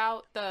talking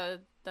about?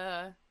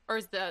 Or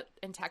is the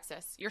in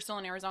Texas? You're still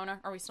in Arizona?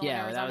 Are we still in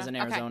Arizona? Yeah, that was in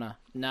Okay. Arizona.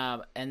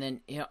 No, and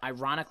then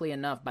ironically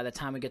enough, by the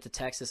time we get to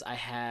Texas, I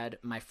had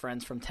my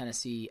friends from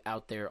Tennessee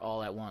out there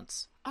all at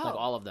once, like Oh.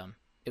 all of them.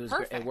 It was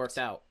Perfect. It worked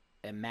out,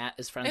 and Matt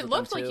is friends It with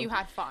looked them like too. you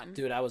had fun.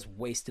 Dude, I was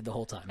wasted the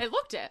whole time. It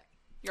looked it.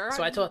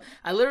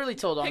 I literally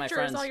told all my pictures.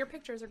 friends. All your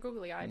pictures are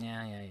googly eyed.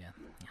 Yeah.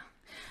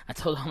 I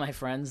told all my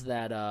friends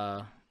that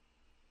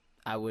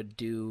I would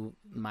do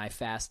my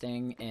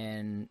fasting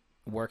and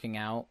working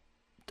out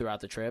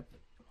throughout the trip,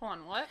 Hold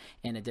on, what?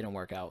 and it didn't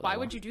work out. Why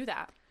would you do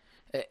that?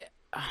 Were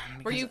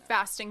Because- you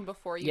fasting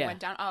before you went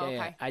down? Oh, yeah,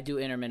 okay. I do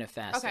intermittent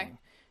fasting.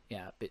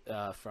 Okay.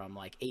 Yeah, from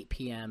like 8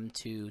 p.m.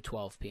 to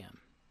 12 p.m.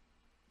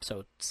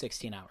 So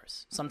 16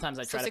 hours. Sometimes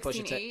I try to push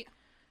it to 16-8?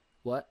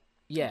 what?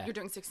 Yeah. You're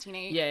doing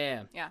 16-8?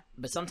 Yeah. Yeah.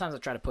 But sometimes I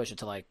try to push it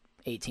to like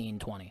 18,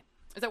 20.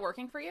 Is that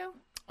working for you?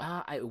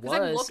 I I've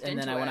was, looked and then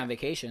into I went it. on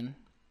vacation.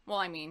 Well,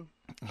 I mean,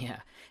 Yeah.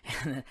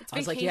 I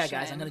was like, yeah, guys, I'm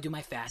vacation. going to do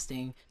my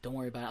fasting. Don't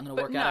worry about it. I'm going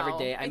to but work no, out every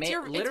day. I it's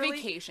made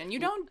vacation. You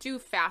don't do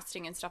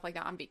fasting and stuff like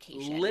that on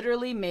vacation.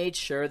 literally made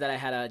sure that I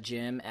had a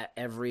gym at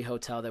every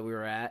hotel that we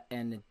were at,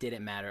 and it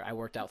didn't matter. I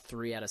worked out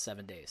 3 out of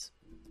 7 days.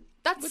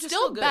 That's which is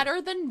still still good.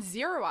 better than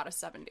 0 out of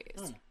 7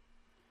 days.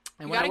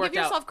 And You when I gotta worked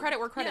give yourself out, credit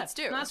where credit's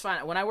due. no, that's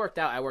fine. When I worked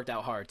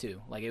out hard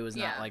too. Like, it was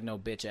not Yeah. like no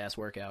bitch ass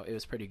workout. It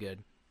was pretty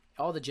good.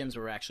 All the gyms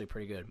were actually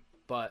pretty good.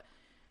 But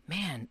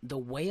man, the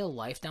way of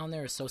life down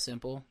there is so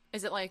simple.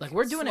 Is it like Like,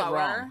 we're doing slower? it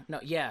wrong. No,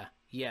 yeah.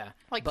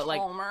 Like but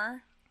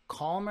calmer?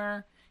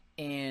 calmer,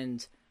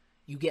 and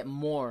you get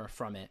more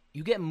from it.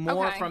 You get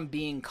more Okay. from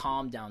being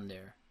calm down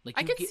there. Like,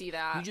 I you could get- see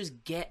that. You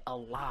just get a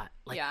lot.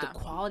 Like, Yeah. the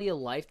quality of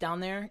life down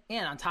there,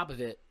 and on top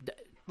of it,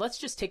 let's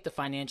just take the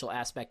financial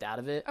aspect out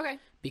of it. Okay.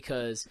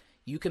 Because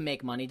you can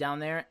make money down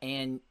there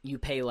and you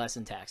pay less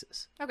in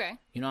taxes. Okay.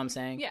 You know what I'm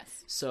saying?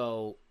 Yes.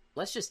 So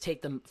let's just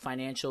take the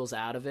financials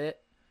out of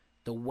it.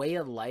 The way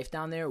of life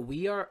down there,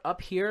 we are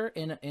up here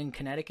in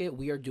Connecticut,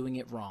 we are doing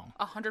it wrong.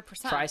 100%.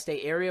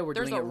 Tri-state area, we're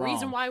There's doing a it wrong.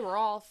 reason why we're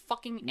all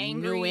fucking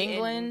angry. New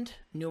England,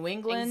 and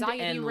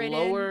anxiety-ridden.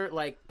 lower,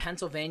 like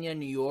Pennsylvania,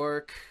 New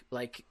York,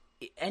 like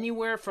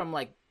anywhere from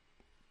like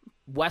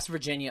West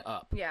Virginia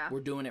up. Yeah.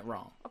 We're doing it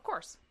wrong. Of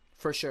course.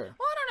 For sure.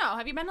 Well, I don't know.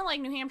 Have you been to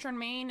like New Hampshire and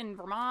Maine and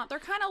Vermont? They're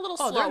kind of a little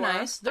Oh, slower. they're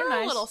nice. They're a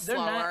nice. little they're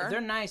slower.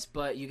 They're nice,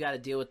 but you got to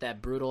deal with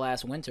that brutal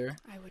ass winter.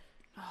 I would.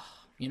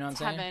 You know what I'm It's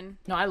saying? heaven.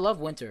 No, I love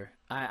winter.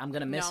 I'm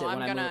gonna miss No, it when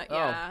I'm I gonna- move.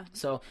 yeah. Oh,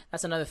 so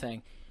that's another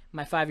thing.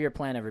 My 5-year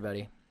plan,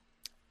 everybody.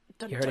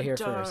 You heard it here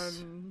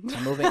first.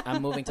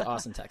 I'm moving to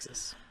Austin,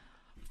 Texas.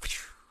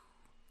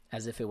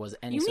 As if it was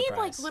any You need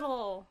surprise. like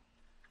little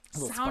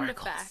sound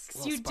sparkles, effects.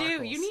 little You do.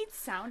 sparkles. You need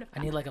sound effects.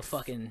 I need like a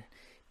fucking,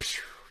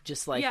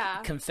 just like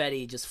Yeah.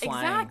 confetti just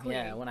flying. Exactly.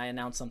 Yeah, when I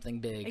announce something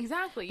big.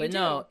 Exactly. You But do.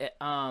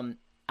 no,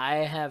 I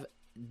have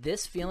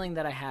this feeling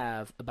that I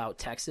have about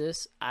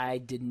Texas. I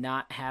did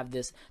not have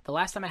this. The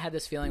last time I had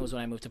this feeling was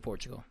when I moved to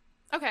Portugal.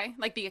 Okay.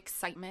 Like the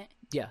excitement.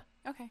 Yeah,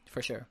 Okay.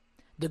 for sure.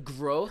 The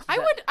growth.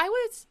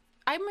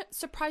 I'm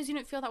surprised you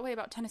didn't feel that way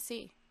about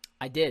Tennessee.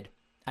 I did,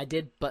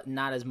 but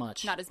not as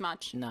much. Not as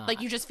much. No,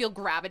 Like you just feel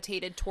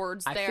gravitated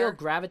towards I there. feel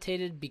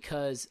gravitated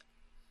because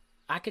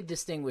I could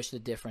distinguish the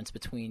difference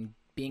between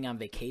being on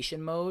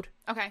vacation mode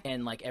Okay.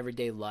 and like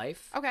everyday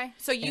life. Okay.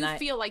 So you And I-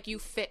 feel like you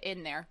fit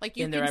in there. Like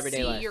you in their can everyday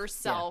see life.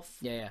 yourself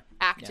Yeah.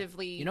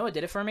 actively. You know what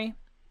did it for me?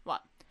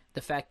 What?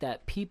 The fact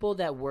that people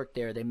that work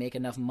there, they make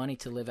enough money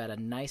to live at a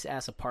nice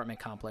ass apartment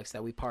complex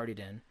that we partied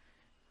in,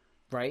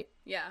 right?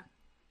 Yeah.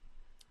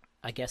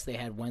 I guess they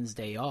had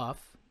Wednesday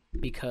off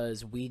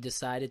because we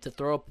decided to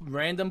throw a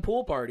random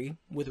pool party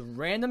with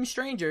random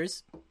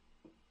strangers,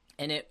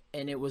 and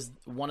it was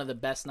one of the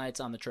best nights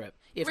on the trip,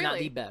 if not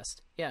Really? the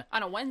best. Yeah,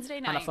 On a Wednesday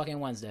night. on a fucking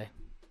Wednesday,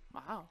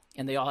 Wow.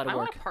 and they all had to I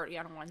work. want to party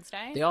on a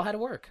Wednesday. They all had to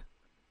work.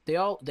 They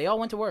all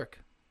went to work.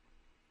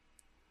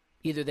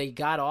 Either they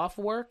got off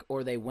work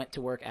or they went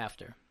to work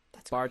after.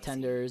 That's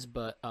Bartenders,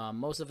 but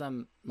most of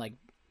them like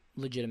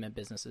legitimate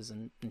businesses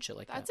and shit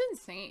like That's that.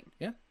 insane.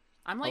 Yeah.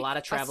 I'm like lot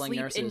of traveling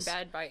asleep nurses. in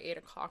bed by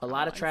 8:00. A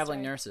lot of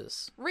traveling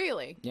nurses.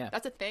 Really? Yeah.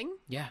 That's a thing.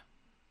 Yeah.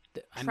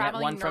 I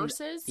Traveling met one from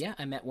nurses? Yeah,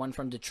 I met one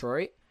from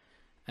Detroit.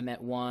 I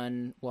met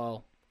one.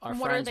 Well, our And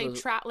what are friends they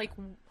was, like?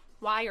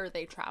 Why are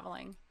they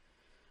traveling?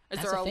 Is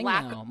That's there the a thing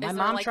lack? now. Is My there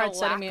mom like tried a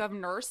setting lack me- of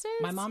nurses?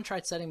 My mom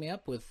tried setting me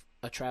up with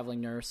a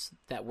traveling nurse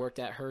that worked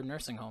at her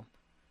nursing home.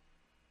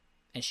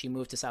 And she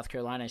moved to South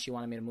Carolina, and she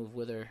wanted me to move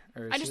with her.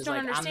 Or I she just was don't like,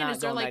 understand. I'm not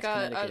Is there going like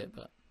back to Connecticut,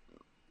 but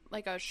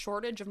like a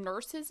shortage of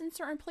nurses in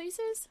certain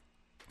places?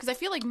 Because I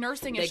feel like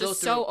nursing They is go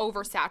just so through-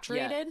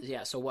 oversaturated.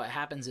 Yeah. So what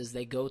happens is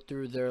they go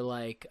through their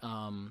like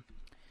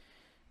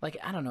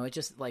I don't know, it's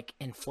just like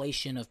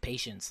inflation of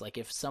patients. Like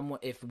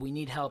if we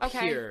need help Okay,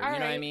 here, you all know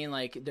what I right. mean?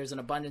 Like there's an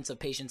abundance of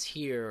patients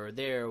here or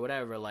there or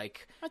whatever.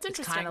 Like That's it's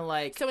interesting. kind of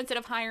like So instead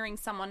of hiring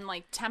someone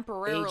like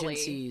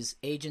temporarily,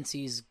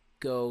 agencies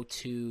go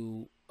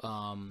to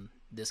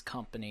this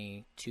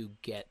company to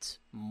get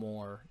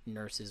more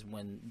nurses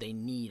when they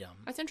need them.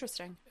 That's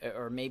interesting.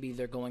 Or maybe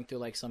they're going through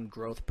like some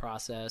growth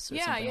process or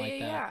something like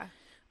that.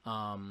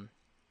 Yeah.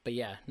 But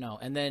yeah, no.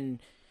 And then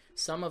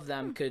some of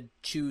them could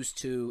choose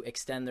to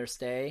extend their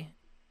stay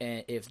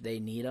if they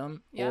need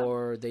them,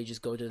 or they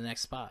just go to the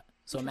next spot.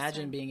 So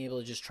imagine being able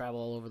to just travel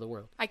all over the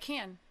world. I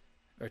can.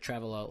 Or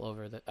travel all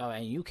over the... Oh,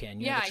 and you can.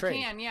 You yeah, have a trade.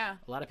 I can, yeah.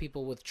 A lot of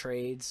people with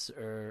trades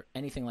or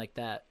anything like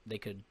that, they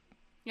could...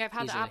 Yeah, I've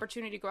had easily. the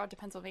opportunity to go out to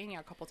Pennsylvania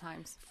a couple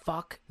times.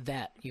 Fuck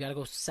that. You gotta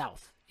go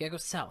south. You gotta go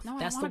south. No,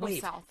 That's I the don't want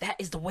wave. to go south. That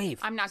is the wave.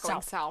 I'm not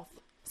going south.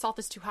 South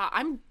is too hot.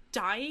 I'm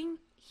dying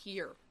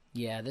here.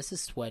 Yeah, this is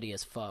sweaty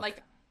as fuck.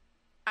 Like,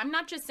 I'm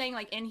not just saying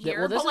like in here,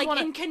 well, but like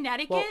in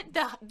Connecticut,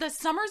 the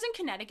summers in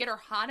Connecticut are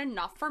hot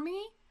enough for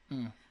me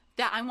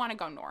that I want to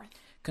go north.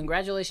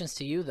 Congratulations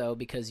to you though,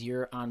 because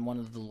you're on one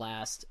of the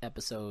last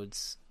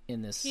episodes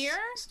in this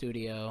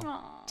studio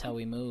till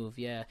we move.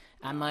 Yeah,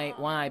 I might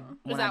when I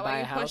buy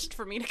a house. Pushed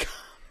for me to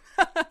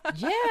come?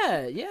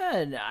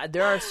 yeah.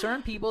 There are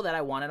certain people that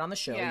I wanted on the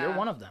show. Yeah. You're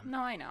one of them. No,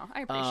 I know.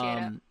 I appreciate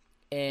it.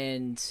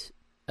 And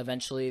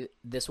eventually,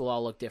 this will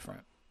all look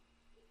different.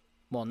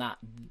 Well, not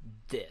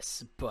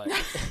this, but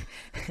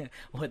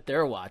what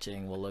they're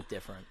watching will look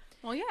different.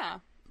 Well, yeah.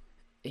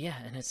 Yeah,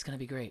 and it's gonna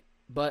be great.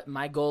 But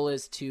my goal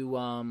is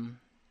to,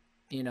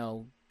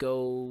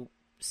 go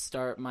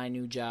start my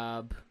new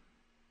job.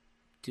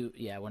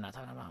 We're not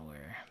talking about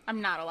where.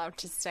 I'm not allowed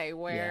to say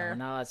where. Yeah, we're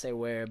not allowed to say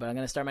where, but I'm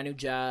gonna start my new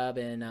job,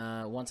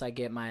 and once I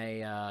get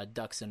my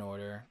ducks in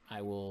order,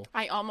 I will.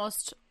 I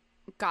almost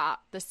got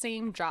the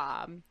same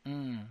job,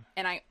 and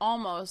I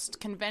almost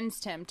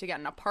convinced him to get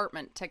an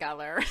apartment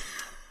together.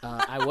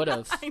 I would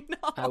have. I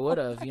know. I would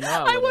have.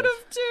 I would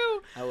have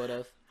too. I would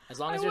have. As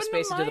long as there's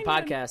space to do the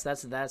podcast,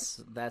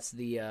 that's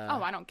the.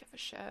 Oh, I don't give a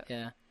shit.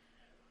 Yeah.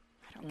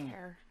 I don't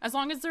care. As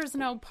long as there's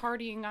no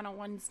partying on a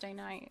Wednesday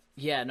night.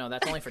 Yeah, no,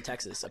 that's only for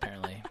Texas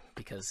apparently,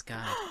 because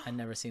God, I've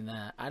never seen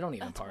that. I don't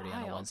even party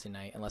on a Wednesday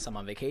night unless I'm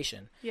on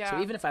vacation. Yeah.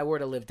 So even if I were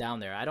to live down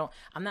there,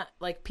 I'm not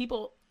like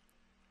people.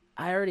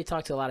 I already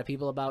talked to a lot of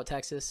people about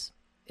Texas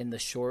in the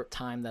short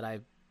time that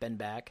I've been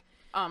back.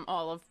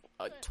 All of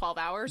 12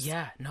 hours.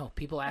 Yeah, no,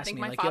 people ask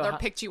me. I think my father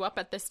picked you up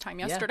at this time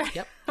yesterday.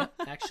 Yep.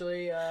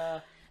 Actually,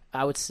 I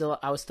was still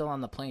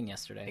on the plane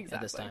yesterday at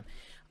this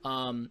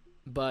time.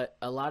 But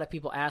a lot of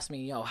people ask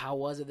me, how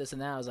was it, this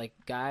and that? I was like,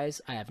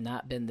 guys, I have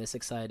not been this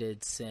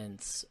excited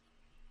since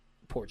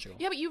Portugal.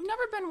 Yeah, but you've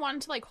never been one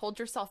to like hold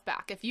yourself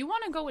back. If you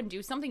want to go and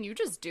do something, you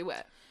just do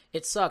it.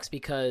 It sucks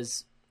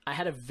because I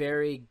had a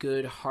very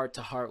good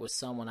heart-to-heart with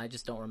someone. I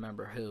just don't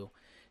remember who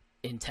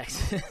in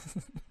Texas.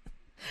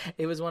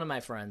 It was one of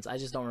my friends. I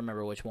just don't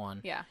remember which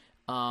one. Yeah.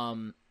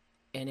 And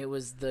it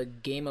was the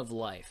game of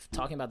life.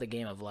 Talking about the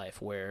game of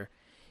life where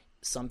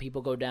some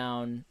people go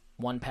down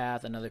one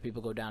path and other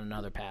people go down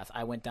another path.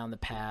 I went down the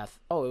path.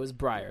 Oh, it was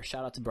Briar.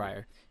 Shout out to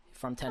Briar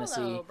from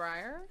Tennessee. Hello,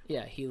 Briar.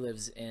 Yeah, he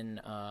lives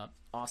in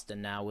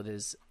Austin now with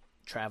his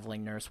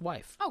traveling nurse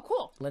wife. Oh,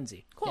 cool.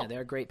 Lindsay. Cool. Yeah,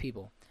 they're great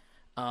people.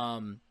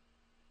 And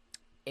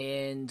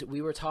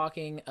we were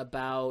talking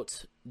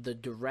about the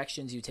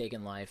directions you take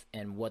in life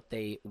and what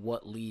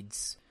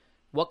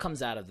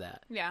comes out of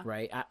that. Yeah.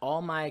 Right?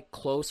 All my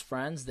close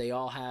friends, they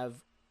all have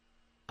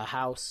a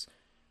house,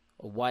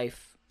 a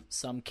wife,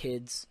 some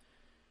kids,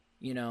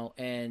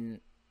 and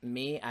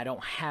me, I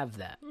don't have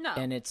that. No.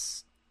 And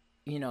it's,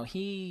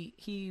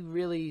 he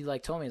really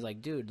like told me, he's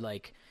like, dude,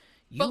 like,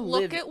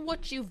 look at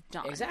what you've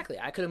done. Exactly.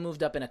 I could have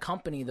moved up in a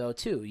company though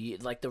too.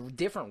 Like the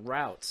different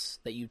routes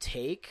that you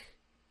take.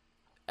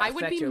 I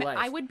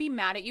would be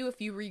mad at you if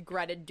you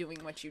regretted doing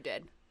what you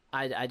did.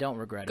 I don't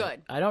regret it.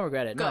 Good. I don't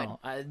regret it. Good.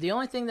 No. The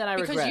only thing that I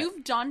regret. Because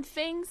you've done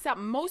things that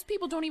most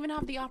people don't even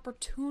have the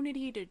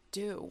opportunity to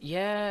do.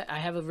 Yeah, I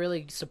have a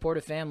really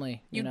supportive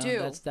family. You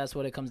do. That's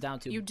what it comes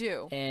down to. You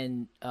do.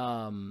 And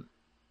the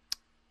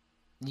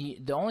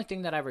only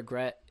thing that I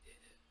regret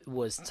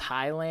was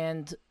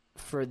Thailand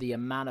for the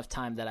amount of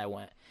time that I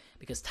went.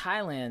 Because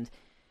Thailand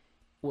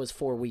was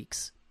 4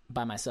 weeks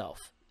by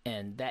myself.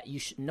 And that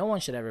no one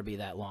should ever be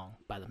that long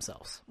by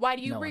themselves. Why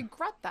do you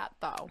regret that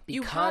though?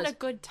 You had a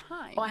good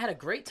time. Oh, I had a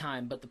great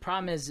time, but the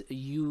problem is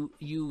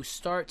you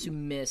start to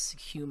miss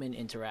human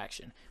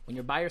interaction when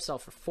you're by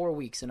yourself for 4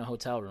 weeks in a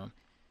hotel room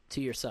to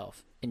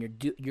yourself, and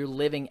you're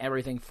living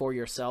everything for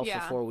yourself for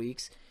 4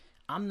 weeks.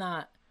 I'm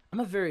a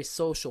very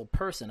social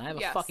person. I have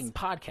a fucking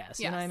podcast.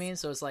 You know what I mean?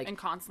 So it's like, and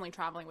constantly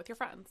traveling with your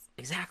friends.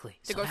 Exactly.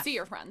 To go see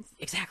your friends.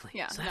 Exactly.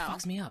 Yeah. So that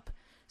fucks me up.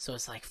 So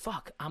it's like,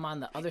 fuck, I'm on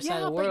the other side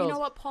of the world. Yeah, but you know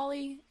what,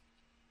 Paulie?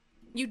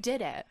 You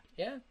did it.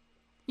 Yeah.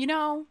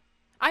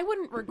 I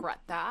wouldn't regret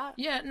that.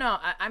 Yeah, no,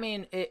 I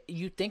mean,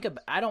 you think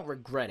about, I don't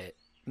regret it.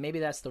 Maybe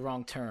that's the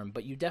wrong term,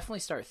 but you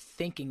definitely start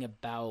thinking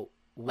about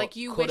what like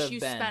you could wish have you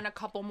been. spent a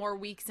couple more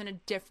weeks in a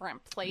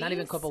different place. Not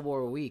even a couple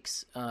more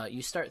weeks.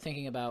 You start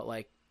thinking about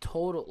like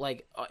total,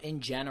 like in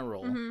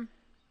general,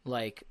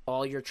 like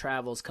all your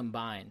travels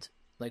combined.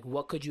 Like,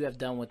 what could you have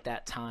done with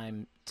that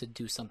time to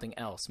do something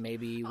else?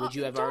 Maybe would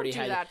you have don't already do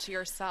had that to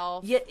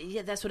yourself? Yeah,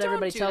 that's what Don't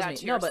everybody do tells that me.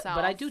 to No, but I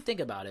yourself. do think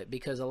about it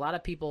because a lot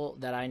of people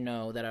that I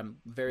know that I'm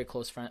very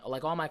close friends,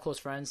 like all my close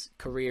friends,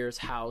 careers,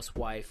 house,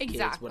 wife, kids,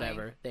 Exactly.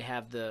 whatever, they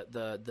have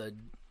the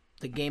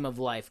game of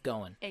life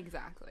going.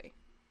 Exactly.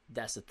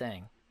 That's the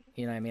thing.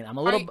 You know what I mean? I'm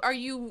a little. Are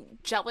you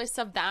jealous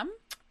of them?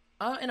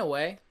 In a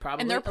way,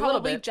 probably. And they're a little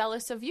probably bit.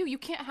 jealous of you. You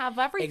can't have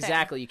everything.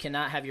 Exactly. You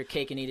cannot have your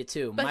cake and eat it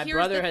too. But My here's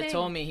brother the had thing.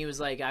 told me, he was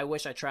like, I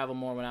wish I traveled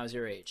more when I was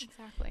your age.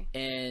 Exactly.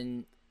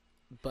 And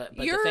but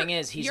the Your- thing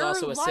is, he's your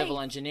also a civil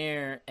life-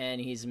 engineer and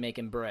he's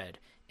making bread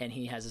and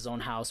he has his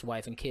own house,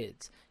 wife, and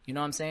kids. You know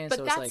what I'm saying? But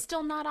so that's it's like,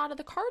 still not out of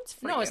the cards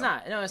for you. no, it's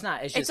not. No, it's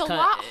not. It's It's just a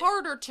lot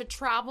harder to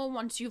travel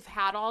once you've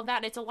had all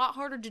that. It's a lot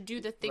harder to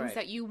do the things Right.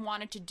 that you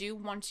wanted to do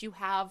once you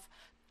have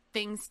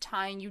things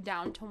tying you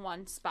down to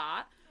one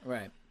spot.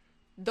 Right.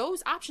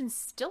 Those options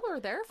still are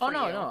there for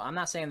Oh you. no, I'm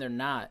not saying they're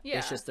not. Yeah.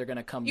 It's just they're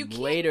gonna come You can't-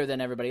 later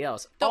than everybody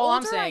else. The All older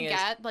I'm saying I is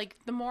get, like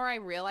the more I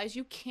realize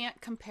you can't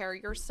compare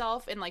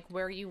yourself and like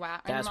where you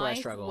at in That's where I life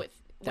struggle. with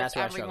That's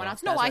where I everyone struggle.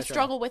 else. No, That's where I I struggle.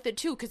 struggle with it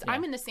too because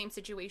I'm in the same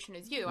situation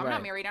as you. I'm Right.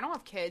 not married. I don't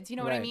have kids. You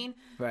know what I Right. mean?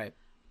 Right.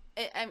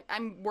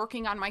 I'm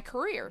working on my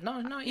career. No,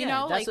 yeah. You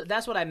know,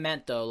 that's what I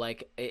meant though.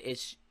 Like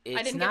it's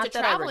I didn't not get to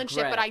that travel I and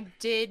shit, regret. but I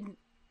did.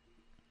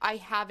 I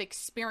have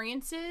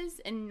experiences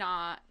and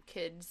not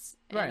kids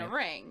in a Right.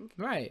 ring.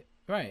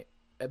 Right.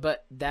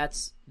 But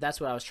that's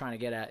what I was trying to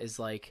get at is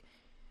like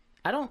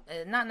I don't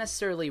not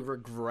necessarily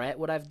regret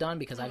what I've done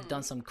because I've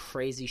done some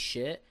crazy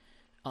shit.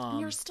 And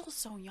you're still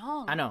so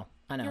young. I know.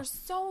 You're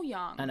so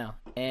young. I know.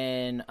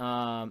 And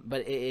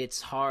but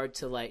it's hard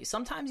to like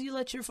sometimes you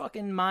let your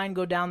fucking mind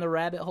go down the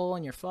rabbit hole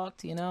and you're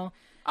fucked, you know?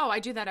 Oh, I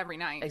do that every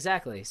night.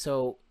 Exactly.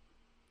 So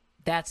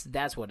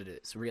that's what it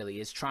is, really.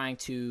 Is trying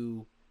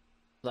to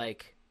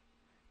like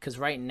cuz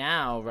right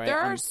now, right? There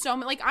are so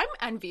many. Like I'm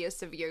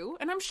envious of you,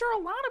 and I'm sure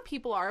a lot of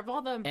people are of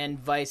all the and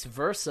vice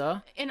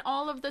versa. in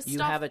all of the You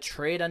stuff. have a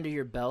trade under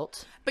your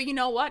belt. But you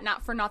know what?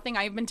 Not for nothing.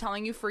 I've been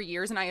telling you for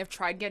years, and I have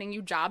tried getting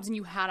you jobs, and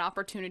you had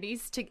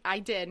opportunities to. I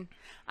did.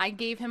 I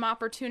gave him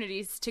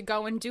opportunities to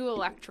go and do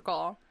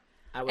electrical,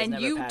 I was and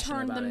never you passionate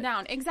turned about them it.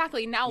 down.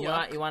 Exactly. Now You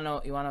look. want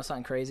to know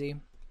something crazy?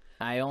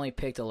 I only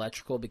picked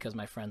electrical because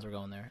my friends were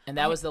going there. And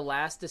that was the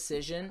last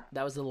decision.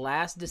 That was the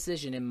last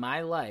decision in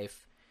my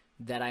life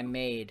that I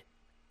made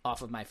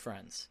off of my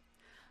friends.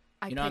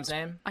 You know what I'm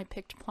saying? I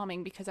picked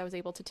plumbing because I was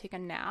able to take a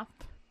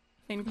nap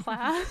in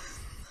class.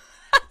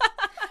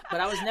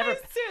 But I was never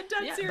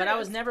dead but I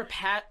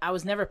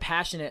was never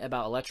passionate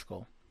about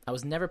electrical. I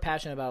was never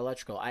passionate about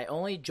electrical. I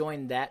only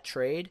joined that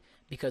trade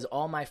because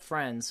all my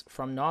friends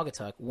from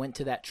Naugatuck went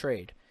to that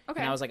trade. Okay.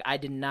 And I was like, I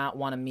did not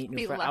want to meet new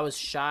Be friends. left- I was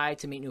shy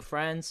to meet new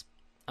friends.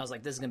 I was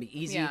like, this is going to be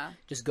easy. Yeah.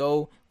 Just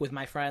go with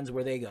my friends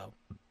where they go.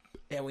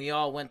 And we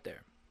all went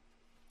there.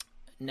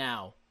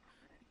 Now,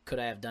 could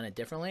I have done it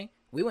differently?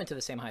 We went to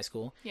the same high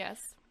school.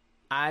 Yes.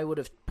 I would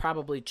have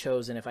probably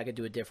chosen, if I could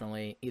do it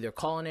differently, either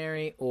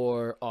culinary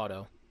or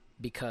auto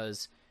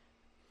because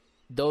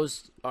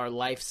those are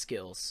life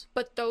skills.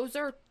 But those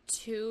are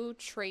two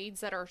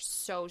trades that are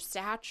so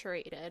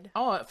saturated.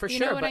 Oh, for You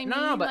sure. know what but I mean?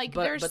 no, but like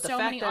but, there's but the so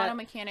fact many that, auto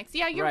mechanics.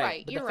 Yeah, you're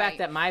right. But You're the right. fact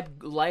that my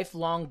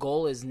lifelong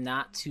goal is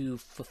not to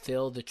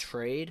fulfill the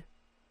trade,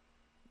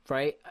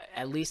 right?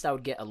 At least I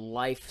would get a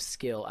life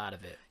skill out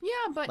of it. Yeah,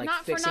 but like not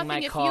for fixing my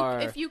nothing.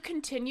 car. If you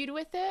continued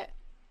with it,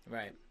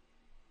 Right.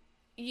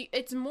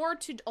 it's more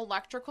to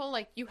electrical.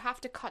 Like you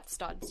have to cut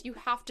studs, you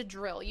have to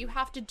drill, you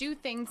have to do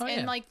things, Oh,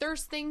 and yeah. like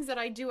there's things that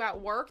I do at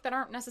work that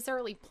aren't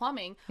necessarily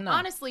plumbing. No.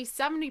 Honestly,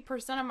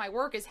 70% of my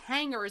work is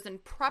hangers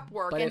and prep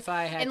work, But and, if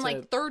I had and to-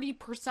 like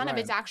 30% of Right.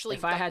 it's actually.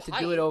 If I the had to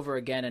pipe. do it over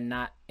again and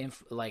not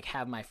like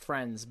have my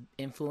friends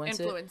influence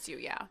you,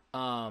 yeah.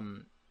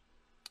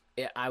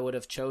 I would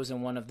have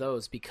chosen one of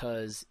those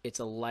because it's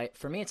a life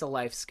for me. It's a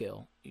life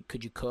skill.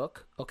 Could you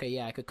cook? Okay,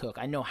 yeah, I could cook.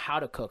 I know how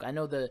to cook. I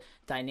know the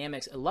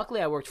dynamics.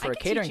 Luckily, I worked for a could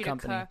teach catering you to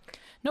company. cook.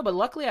 No, but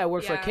luckily, I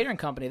worked for a Yeah. catering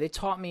company. They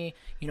taught me,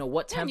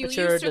 what Yeah, and you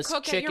temperature used to does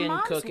cook at your chicken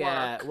mom's cook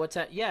at? work. What's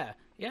that? Yeah.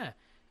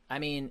 I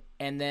mean,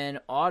 and then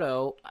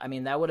auto. I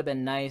mean, that would have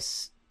been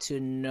nice to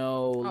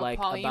know,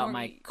 Paul, you about were-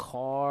 my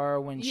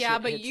car when. Yeah,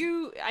 shit but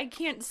hits. I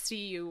can't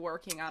see you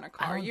working on a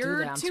car. don't do You're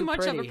that. I'm too too much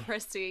of pretty. a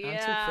prissy. I'm too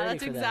Yeah, pretty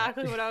that's for that.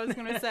 exactly what I was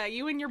gonna say.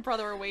 You and your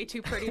brother are way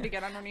too pretty to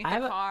get underneath I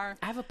the car.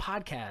 have a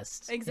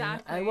podcast.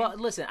 Exactly. Well,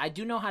 listen, I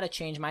do know how to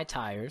change my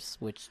tires,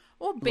 which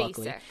Well,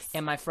 luckily, basics.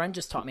 and my friend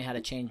just taught me how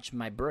to change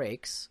my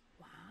brakes.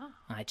 Wow!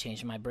 I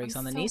changed my brakes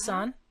I'm on the so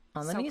Nissan. proud.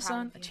 On the So proud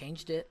Nissan, of I you.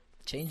 changed it.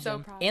 Changed So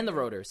them proud and of the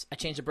you. rotors. I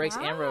changed the brakes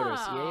and rotors.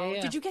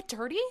 Yeah. Did you get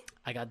dirty?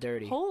 I got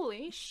dirty.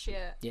 Holy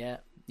shit. Yeah.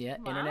 Wow.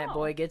 Internet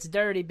boy gets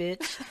dirty,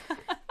 bitch.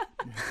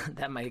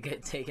 That might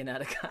get taken out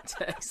of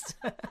context.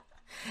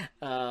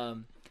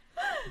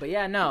 But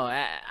yeah, no.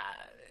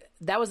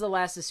 That was the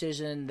last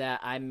decision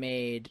that I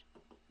made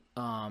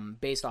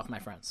based off my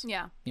friends.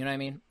 Yeah. You know what I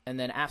mean? And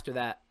then after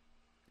that,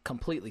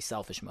 completely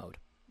selfish mode.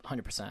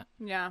 100%.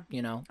 Yeah.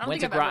 You know? I don't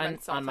Went think to I've ever Groton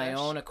been on my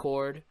selfish. own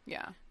accord.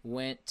 Yeah.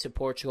 Went to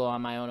Portugal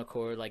on my own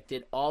accord. Like,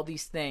 did all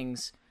these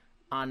things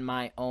on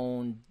my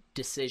own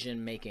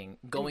decision making.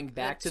 Going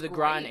back That's to the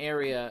Groton great.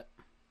 area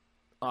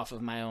off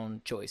of my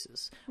own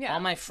choices. Yeah.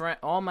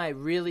 All my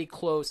really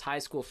close high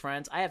school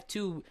friends. I have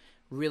 2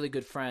 really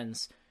good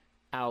friends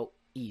out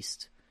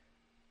east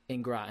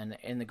in Groton,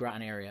 in the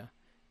Groton area,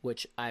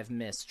 which I've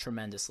missed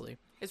tremendously.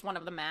 Is one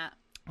of them Matt?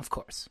 Of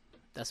course.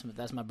 That's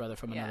my brother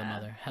from another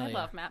mother. Hell I yeah.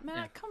 love Matt. Matt,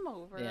 Yeah. come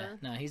over. Yeah,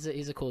 no, he's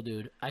a cool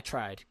dude. I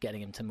tried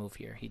getting him to move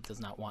here. He does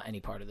not want any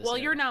part of this. Well,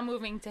 area. you're now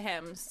moving to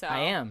him, so I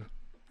am.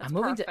 That's I'm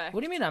moving to. perfect. What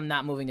do you mean I'm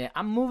not moving there?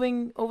 I'm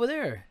moving over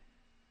there.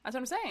 That's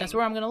what I'm saying. That's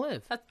where I'm gonna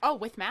live.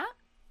 With Matt?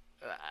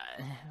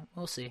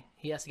 We'll see.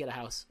 He has to get a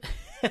house.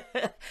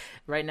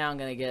 Right now, I'm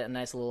gonna get a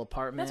nice little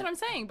apartment. That's what I'm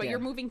saying. But Yeah. you're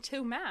moving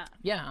to Matt.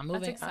 Yeah, I'm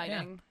moving. That's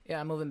exciting. Yeah,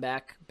 I'm moving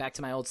back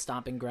to my old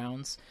stomping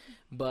grounds.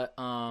 But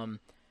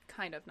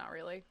Kind of, not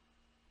really.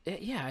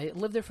 yeah, I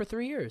lived there for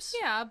 3 years.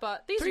 Yeah,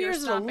 but these 3 are your years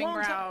is a stomping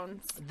long time.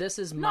 grounds. This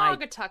is my.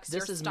 Naugatuck's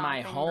This your is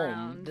my stomping home.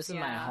 grounds. This is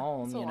my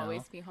home. This will you know.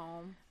 always be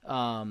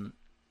home.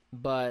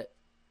 But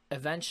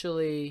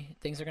eventually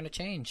things are gonna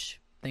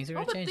change. Things are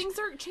gonna but change.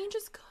 change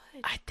is good.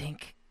 I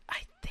think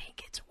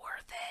it's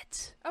worth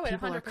it. Oh, it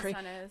People are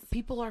 100% is.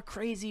 People are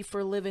crazy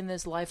for living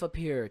this life up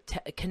here.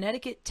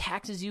 Connecticut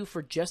taxes you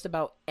for just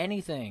about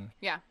anything.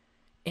 Yeah.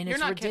 And You're it's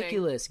not kidding.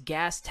 ridiculous.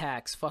 Gas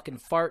tax, fucking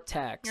fart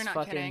tax, You're not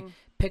fucking kidding.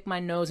 pick my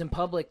nose in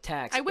public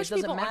tax. I wish it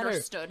doesn't people matter.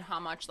 understood how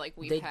much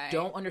we They pay.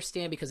 don't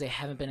understand because they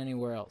haven't been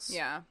anywhere else.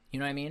 Yeah. You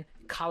know what I mean?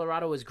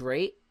 Colorado is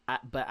great,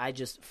 but I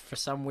just, for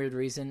some weird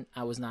reason,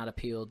 I was not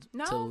appealed to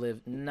No?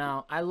 live.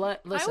 No,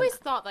 listen. I always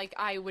thought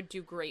I would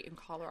do great in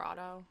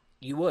Colorado.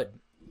 You would.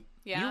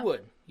 Yeah.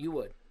 You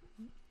would.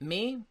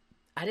 Me,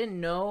 I didn't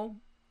know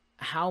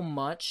how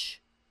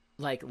much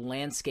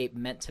landscape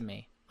meant to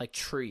me. Like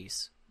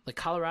trees. Like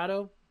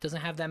Colorado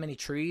doesn't have that many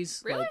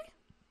trees. Really? Like,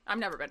 I've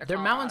never been to their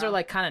Colorado. mountains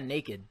are kind of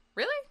naked.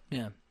 Really?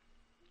 Yeah.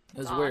 It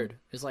was odd. weird. It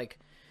was like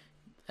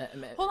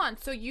Hold on.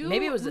 So you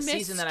Maybe it was the miss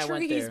season that I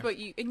went trees, there. but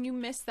you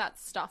miss that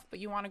stuff, but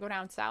you want to go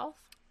down south?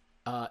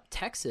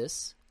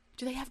 Texas,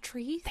 Do they have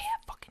trees? they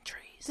have fucking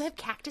trees. Do they have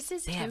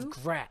cactuses They too? have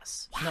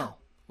grass. Wow. No.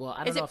 Well, I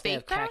don't Is know it if they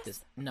have fake grass?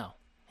 cactus. No.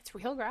 It's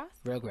real grass?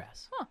 Real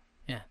grass. Huh.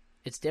 Yeah.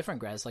 It's different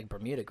grass, like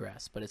Bermuda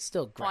grass, but it's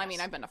still grass. Well, I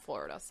mean, I've been to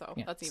Florida, so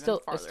Yeah, that's even still,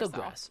 farther it's still south.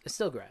 grass. It's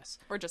still grass.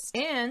 We're just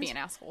And being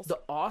assholes. the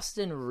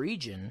Austin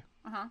region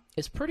Uh-huh.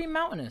 is pretty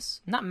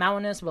mountainous. Not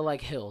mountainous, but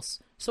like hills.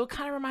 So it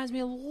kind of reminds me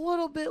a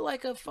little bit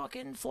like a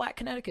fucking flat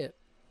Connecticut.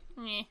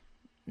 Meh.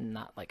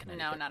 Not like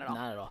Connecticut. No, not at all.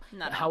 Not at all.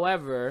 Not at all.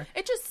 However,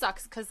 It just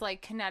sucks because,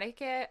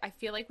 Connecticut, I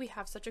feel like we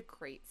have such a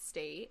great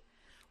state.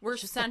 We're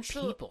just the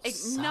central. people No,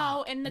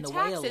 suck, and the and the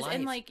way of taxes,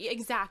 and life.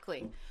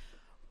 exactly.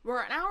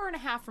 We're an hour and a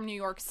half from New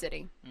York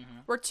City. Mm-hmm.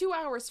 We're 2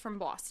 hours from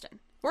Boston.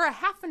 We're a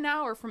half an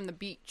hour from the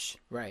beach,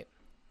 right.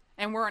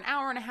 and we're an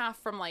hour and a half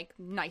from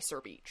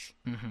nicer beach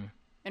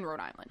in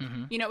Rhode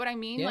Island. You know what I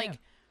mean? Yeah.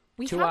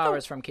 We 2 have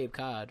hours from Cape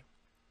Cod.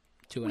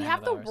 We 2.5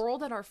 have the hours.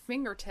 world at our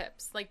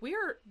fingertips. We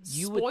are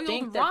You would spoiled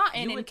think that,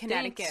 rotten you in would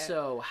Connecticut. Think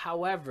so.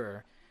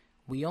 However,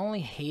 we only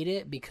hate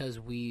it because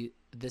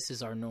this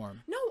is our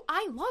norm. No,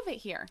 I love it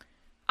here.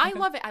 I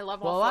love it. I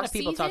love all Well, a lot four of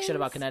people talk shit seasons.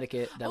 about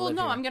Connecticut that Well, live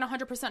no, here. I'm gonna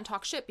 100%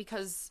 talk shit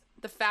because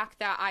the fact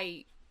that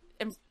I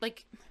am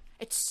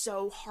it's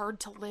so hard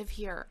to live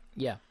here.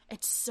 Yeah.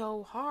 It's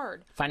so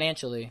hard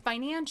Financially.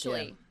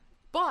 financially, Yeah.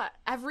 but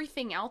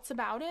everything else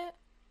about it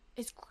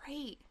is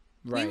great.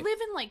 Right. We live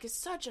in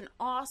such an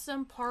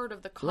awesome part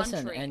of the country.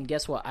 Listen, and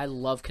guess what? I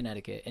love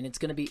Connecticut, and it's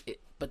gonna be.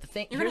 But the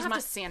thing You're here's gonna my.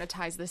 have to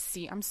sanitize this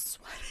seat. I'm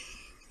sweating.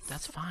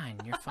 That's fine.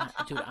 You're fine,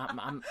 dude.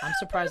 I'm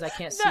surprised I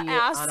can't see The it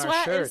ass on our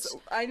sweat shirts. is.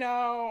 I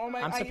know. Oh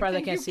my, I'm surprised I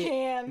think can't you see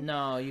can. it.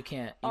 No, you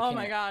can't. You Oh can't.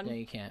 my God. No,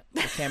 you can't.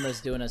 The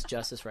camera's doing us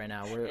justice right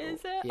now.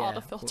 Is it? Yeah, All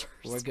the filters.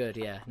 We're good.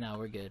 Yeah, no,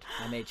 we're good.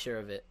 I made sure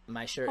of it.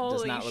 My shirt Holy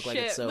does not look shit!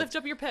 like it's soaked. Lift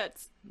up your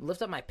pits.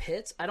 Lift up my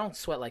pits? I don't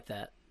sweat like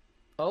that.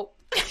 Oh.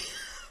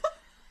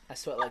 I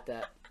sweat like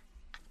that.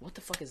 What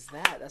the fuck is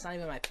that? That's not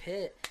even my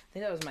pit. I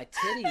think that was my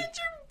titty. It's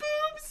your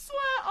boob sweat.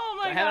 Oh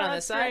my Do I god. have it on that's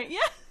this side? great.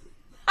 Yeah.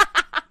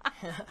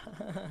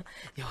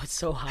 Yo, it's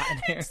so hot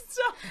in here.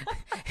 So,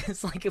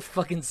 It's like a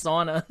fucking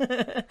sauna.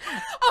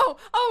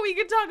 we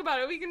can talk about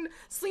it. We can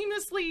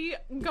seamlessly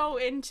go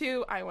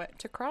into. I went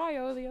to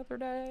cryo the other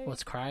day,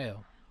 What's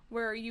cryo?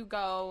 where you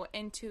go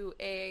into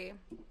a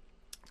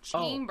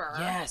chamber. Oh,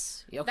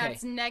 yes. Okay.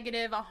 That's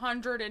negative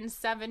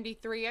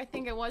 173, I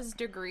think it was,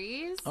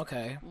 degrees.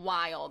 Okay.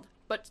 Wild,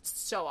 but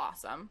so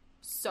awesome.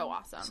 So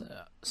awesome.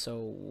 So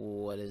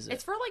what is it?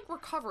 It's for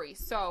recovery.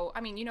 So,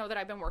 I mean, you know that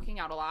I've been working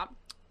out a lot.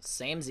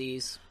 Same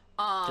Z's.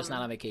 Just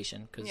not on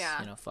vacation because,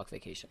 yeah. fuck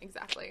vacation.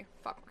 Exactly.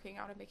 Fuck working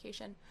out on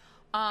vacation.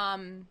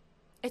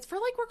 It's for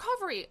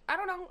recovery. I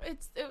don't know.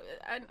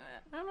 I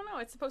don't know.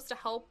 It's supposed to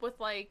help with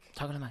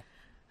Talking to the mic.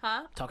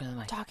 huh? Talking to the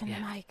mic. Talking to Yeah.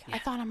 the mic. Yeah. I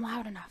thought I'm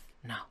loud enough.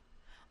 No.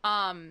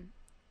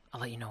 I'll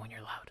let you know when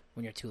you're loud.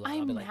 When you're too loud,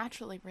 I'll I'm be like,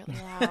 naturally really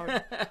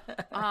loud.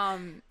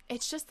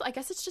 It's just, I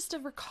guess it's just to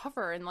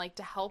recover and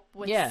to help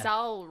with Yeah.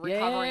 cell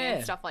recovery yeah.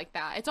 and stuff like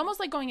that. It's almost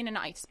like going in an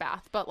ice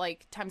bath, but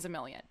times a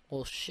million.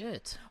 well,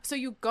 shit. So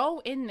you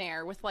go in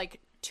there with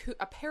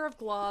a pair of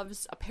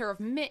gloves, a pair of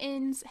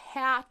mittens,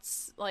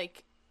 hats,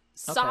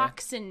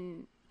 socks,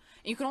 and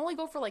you can only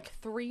go for like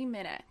 3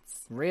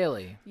 minutes.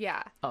 Really?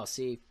 Yeah. Oh,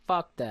 see,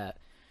 fuck that.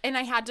 And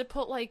I had to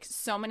put like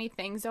so many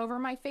things over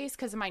my face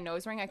because of my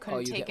nose ring. I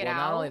couldn't take it well,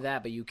 out. Not only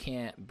that, but you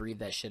can't breathe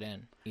that shit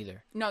in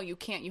either. No, you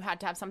can't. You had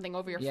to have something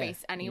over your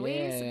face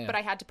anyways. Yeah. But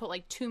I had to put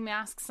like 2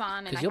 masks on,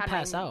 and Because I you'll had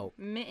pass my out.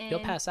 mitten. You'll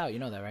pass out. You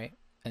know that, right?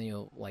 And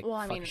you'll like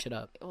fuck your shit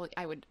up. Well,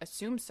 I would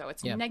assume so.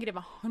 It's negative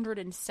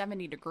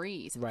 170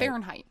 degrees Right.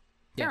 Fahrenheit.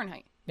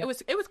 Fahrenheit. Yep.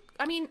 It was.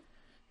 I mean,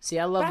 see,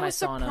 I love but my I was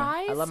sauna.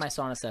 surprised. I love my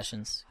sauna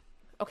sessions.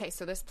 Okay,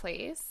 so this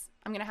place,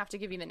 I'm gonna have to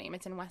give you the name.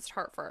 It's in West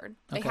Hartford.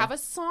 They Okay. have a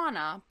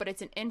sauna, but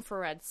it's an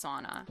infrared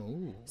sauna.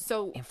 Ooh.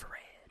 So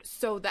Infrared.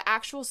 So the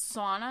actual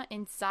sauna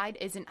inside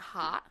isn't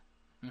hot.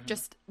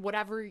 Just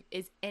whatever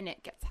is in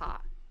it gets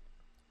hot.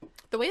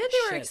 The way that they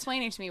were Shit.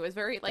 explaining to me was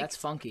very like That's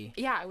funky.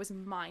 Yeah, it was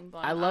mind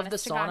blowing. I love the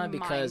sauna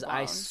because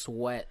I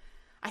sweat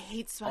I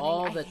hate sweating.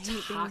 all I the hate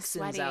being toxins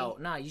sweaty.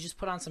 out. Nah, you just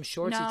put on some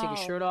shorts, you take your No.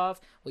 shirt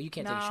off. Well, you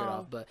can't take your shirt No.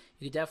 off, but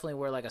you could definitely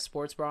wear like a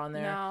sports bra on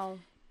there. No,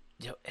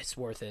 Yo, it's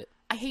worth it.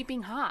 I hate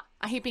being hot.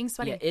 I hate being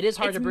sweaty. Yeah, it is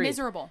hard it's to breathe.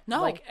 Miserable.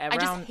 No, like I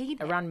just hate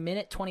it. around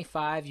minute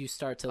 25, you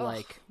start to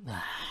like,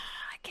 I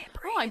can't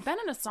breathe. Oh, I've been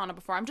in a sauna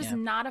before. I'm just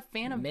not a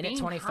fan of Minute being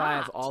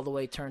 25, hot. all the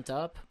way turned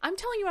up. I'm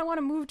telling you, I want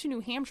to move to New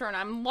Hampshire, and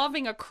I'm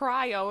loving a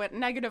cryo at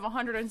negative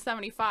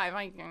 175.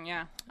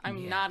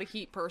 I'm not a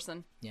heat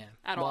person. Yeah,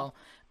 At well, all.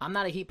 I'm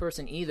not a heat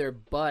person either,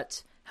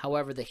 but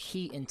however, the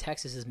heat in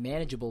Texas is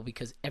manageable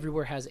because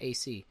everywhere has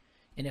AC,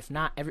 and if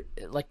not,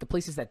 like the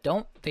places that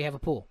don't, they have a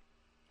pool.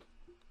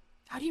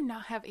 How do you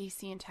not have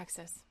AC in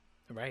Texas?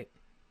 Right.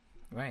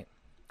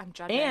 I'm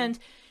judging. And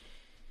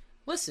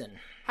listen,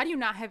 how do you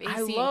not have AC I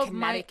love in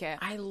Connecticut?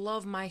 I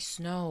love my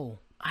snow.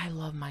 Eh.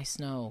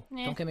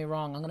 Don't get me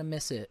wrong. I'm gonna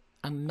miss it.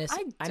 I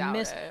doubt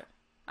it.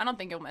 I don't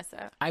think you'll miss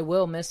it. I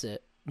will miss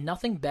it.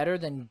 Nothing better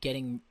than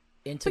getting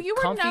into But you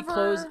were comfy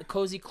never-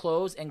 cozy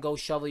clothes and go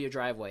shovel your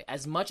driveway.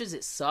 As much as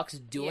it sucks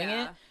doing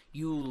Yeah. it,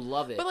 you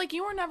love it. But like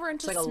you were never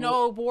into like a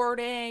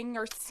snowboarding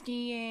or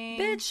skiing.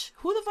 Bitch,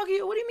 who the fuck are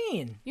you? What do you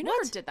mean? You What?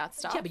 never did that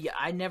stuff. Yeah, but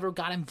I never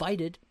got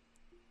invited.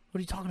 What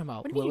are you talking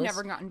about? What do you mean you Willis?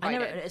 never got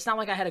invited? It's not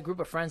like I had a group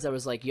of friends that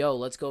was like, "Yo,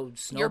 let's go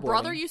snowboarding." Your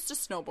brother used to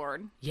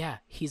snowboard. Yeah,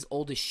 he's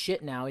old as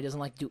shit now. He doesn't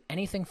like to do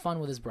anything fun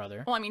with his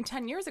brother. Well, I mean,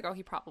 10 years ago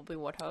he probably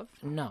would have.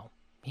 No,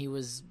 he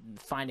was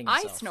finding I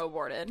himself.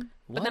 snowboarded,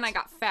 What? but then I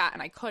got fat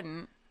and I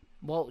couldn't.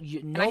 Well,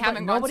 I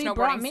haven't gone nobody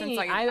brought snowboarding me. since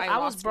I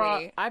was lost brought.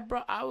 weight.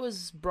 I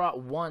was brought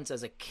once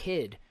as a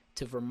kid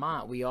to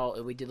Vermont. We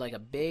did like a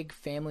big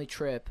family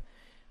trip.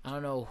 I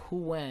don't know who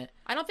went.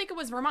 I don't think it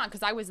was Vermont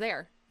because I was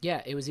there.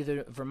 Yeah, it was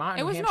either Vermont or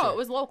It New was Hampshire. no, it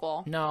was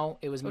local. No,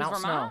 it was Mount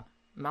Vermont?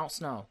 Snow. Mount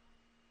Snow.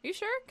 You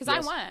sure? Because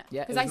Yes. I went.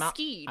 Yeah, Because it was I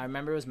skied. I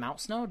remember it was Mount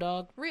Snow,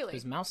 dog. Really? It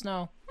was Mount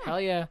Snow. Hell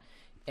yeah.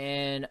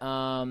 And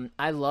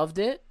I loved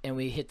it. And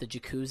we hit the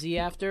jacuzzi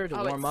after to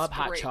warm it's up,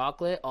 hot great.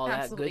 chocolate, all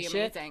Absolutely that good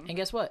shit. amazing. And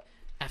guess what?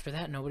 After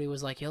that, nobody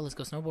was like, "Yo, let's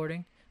go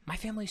snowboarding." My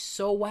family's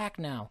so whack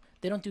now.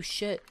 They don't do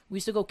shit. We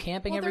used to go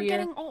camping Well, every they're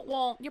year. getting old.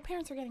 Well, your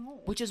parents are getting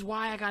old. Which is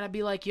why I gotta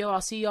be like, "Yo,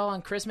 I'll see y'all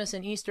on Christmas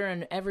and Easter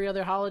and every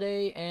other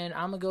holiday, and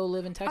I'm gonna go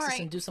live in All Texas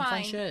right, and do some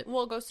fine. fun shit."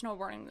 We'll go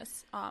snowboarding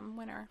this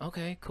winter.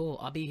 Okay, cool.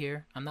 I'll be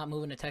here. I'm not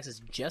moving to Texas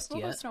just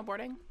We'll yet. go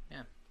snowboarding.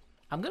 Yeah,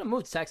 I'm gonna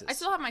move to Texas. I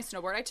still have my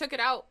snowboard. I took it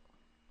out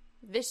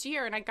this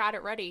year and I got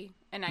it ready,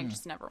 and I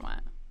just never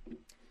went.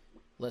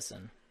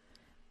 Listen,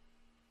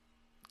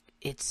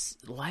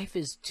 life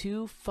is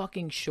too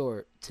fucking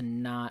short to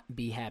not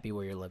be happy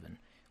where you're living.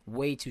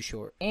 Way too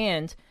short.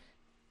 And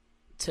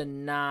to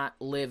not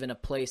live in a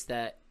place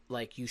that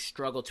like you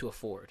struggle to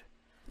afford.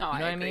 No, You know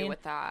I what I agree mean?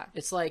 with that.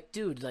 It's like,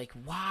 dude, like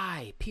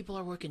why? People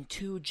are working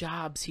 2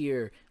 jobs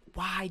here.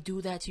 Why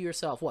do that to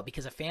yourself? What?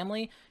 Because of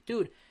family?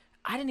 Dude,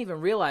 I didn't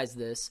even realize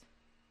this.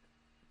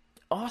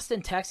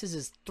 Austin, Texas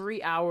is a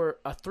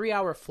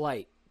 3-hour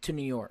flight to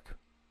New York.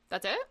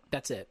 That's it?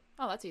 That's it.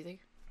 Oh, that's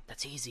easy.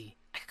 That's easy.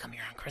 I could come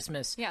here on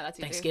Christmas. Yeah, that's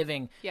easy.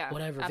 Thanksgiving. Yeah,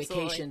 whatever.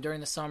 absolutely. Vacation during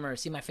the summer.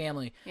 See my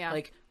family. Yeah.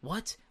 Like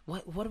what?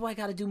 What do I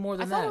got to do more I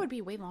than thought that? it would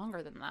be way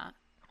longer than that.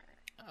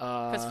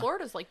 Because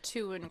Florida's like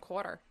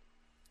 2.25.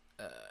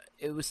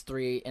 It was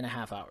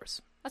 3.5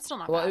 hours. That's still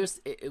not Well, bad.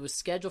 it was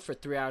scheduled for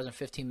 3 hours and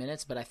 15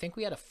 minutes, but I think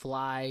we had to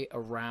fly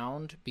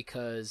around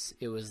because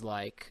it was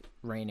like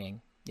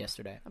raining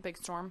yesterday. A big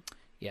storm.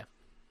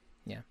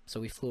 Yeah, so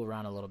we flew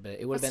around a little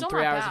bit. It would have That's been still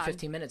 3 not hours and bad.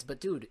 15 minutes, but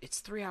dude,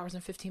 it's 3 hours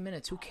and 15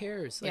 minutes. Who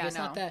cares? Like, Yeah, it's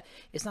not no. that.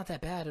 It's not that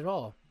bad at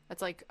all.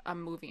 That's like a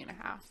movie and a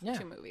half. Yeah.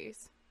 2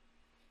 movies.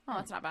 Oh,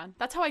 that's not bad.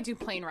 That's how I do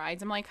plane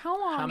rides. I'm like, how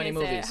long How many is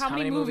movies? it? How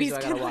many movies do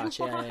I can gotta I watch?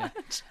 Yeah.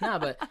 No,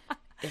 but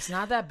it's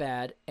not that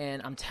bad.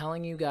 And I'm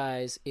telling you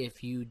guys,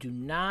 if you do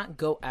not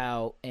go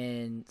out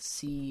and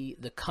see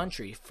the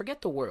country,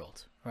 forget the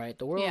world, right?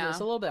 The world Yeah. is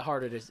a little bit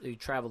harder to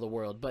travel the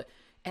world, but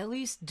at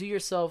least do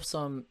yourself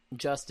some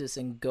justice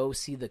and go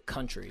see the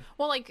country.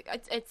 Well, like,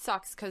 it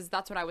sucks because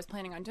that's what I was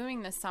planning on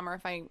doing this summer.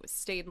 If I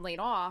stayed laid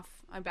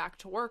off, I'm back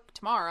to work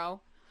tomorrow.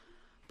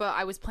 But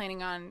I was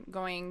planning on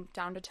going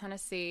down to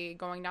Tennessee,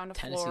 going down to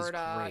Tennessee's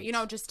Florida, great. you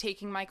know, just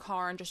taking my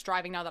car and just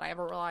driving now that I have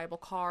a reliable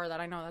car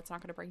that I know that's not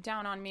going to break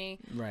down on me.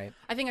 Right.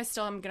 I think I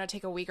still am going to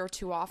take a week or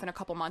two off in a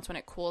couple months when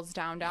it cools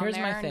down Here's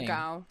there my and thing.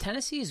 go.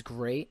 Tennessee is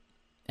great,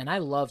 and I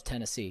love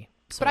Tennessee.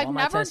 So But I've all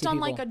my never Tennessee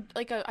done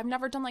people- I've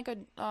never done like a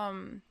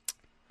oh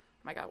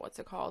my God, what's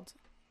it called?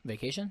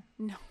 Vacation?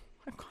 No.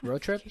 I've gone on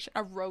Road trip? vacation.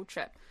 A road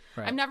trip.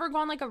 Right. I've never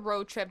gone like a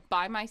road trip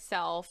by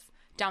myself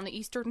down the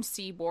eastern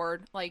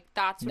seaboard. Like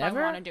that's what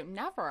Never? I want to do.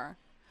 Never.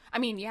 I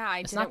mean, yeah, I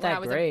It's did not it when that I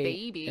was great. a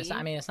baby.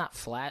 It's not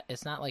flat.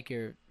 It's not like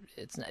you're.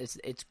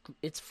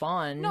 It's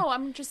fun. No,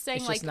 I'm just saying,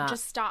 It's like, just not-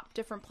 just stop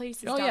different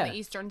places Oh, down yeah. the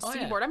eastern Oh,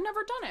 yeah. seaboard. I've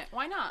never done it.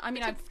 Why not? I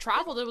mean, I've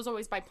traveled. It was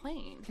always by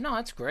plane. No,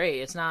 it's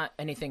great. It's not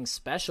anything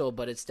special,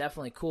 but it's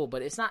definitely cool.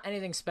 But it's not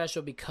anything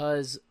special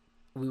because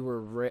we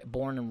were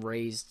born and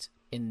raised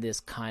in this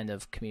kind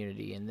of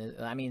community. And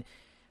I mean,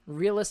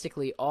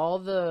 realistically, all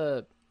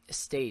the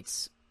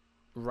states,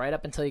 right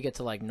up until you get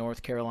to like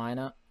North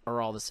Carolina, are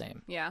all the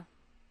same. Yeah.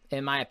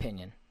 In my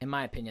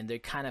opinion, they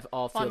kind of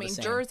all feel Well, I mean, the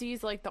same.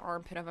 Jersey's like the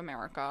armpit of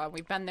America.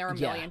 We've been there a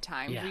Yeah, million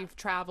times. yeah. We've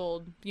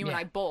traveled. You and Yeah.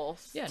 I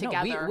both Yeah, no,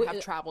 together we-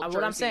 have traveled. What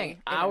Jersey I'm saying, in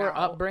and our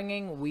out.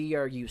 upbringing, we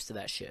are used to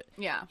that shit.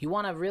 Yeah. You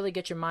want to really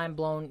get your mind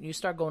blown, you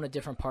start going to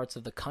different parts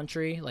of the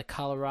country, like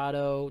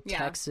Colorado, Yeah.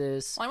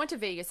 Texas. Well, I went to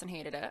Vegas and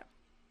hated it.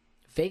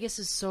 Vegas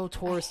is so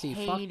touristy.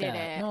 Fuck hated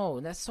that. it. No,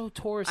 that's so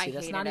touristy. I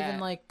That's hated not even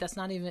it. like that's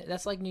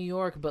like New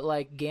York, but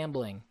like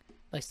gambling.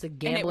 Like it's the And it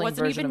gambling wasn't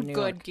version even of New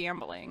good York.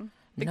 gambling.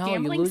 The No, you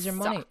gambling lose your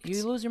money. sucked.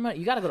 You lose your money.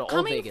 You got to go to old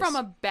Coming Vegas. from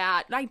a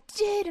bad, I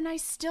did, and I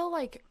still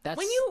like That's-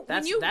 when you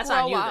that's grow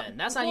on you up. then.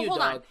 That's on well, you, hold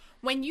dog. On.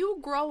 When you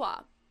grow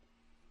up,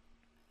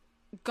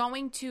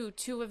 going to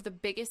two of the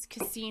biggest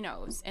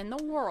casinos in the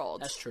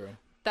world That's true.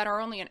 that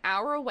are only an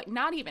hour away,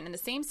 not even in the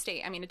same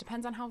state. I mean, it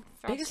depends on how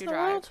fast Biggest you in the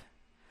drive. world?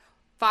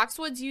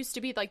 Foxwoods used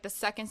to be like the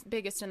second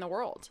biggest in the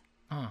world.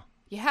 Huh.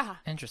 Yeah,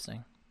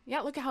 Interesting.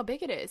 yeah. Look at how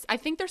big it is. I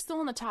think they're still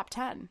in the top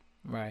 10.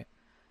 Right.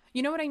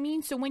 You know what I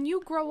mean? So when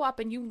you grow up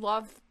and you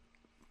love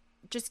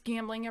just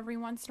gambling every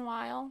once in a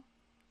while,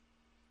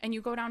 and you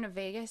go down to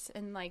Vegas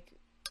and like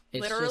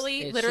It's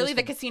literally just-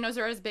 the casinos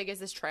are as big as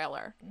this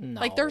trailer.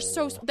 No. Like they're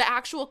so the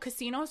actual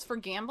casinos for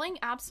gambling,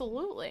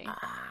 absolutely.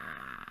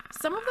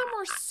 Some of them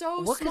were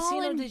so What small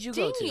casino and did you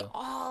go dingy. to?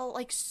 Oh,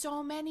 like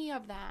so many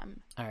of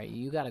them. All right,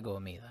 you got to go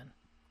with me then.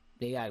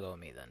 You got to go with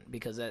me then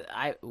because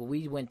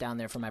we went down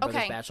there for my brother's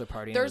Okay, bachelor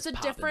party. And there's it a was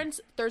poppin'. difference.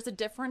 There's a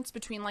difference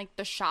between like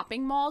the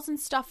shopping malls and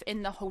stuff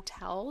in the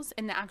hotels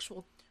and the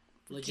actual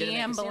Legitimate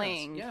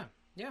gambling. casinos.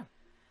 Yeah.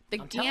 The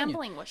I'm telling you.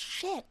 gambling was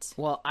shit.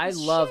 Well, I It's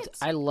loved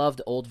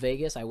shit. Old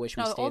Vegas. I wish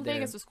we No, stayed Old there.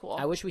 Vegas was cool.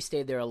 I wish we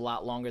stayed there a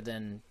lot longer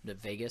than the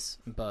Vegas,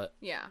 but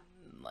Yeah.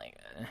 like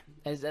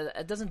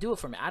it doesn't do it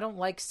for me. I don't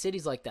like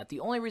cities like that. The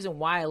only reason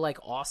why I like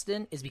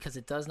Austin is because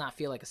it does not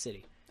feel like a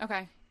city.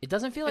 Okay. It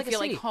doesn't feel like I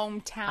feel a city. like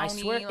hometown. I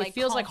swear, like it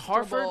feels like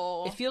Hartford.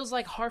 comfortable. It feels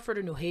like Hartford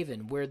or New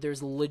Haven, where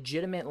there's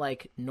legitimate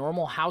like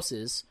normal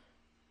houses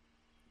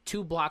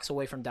 2 blocks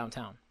away from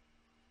downtown.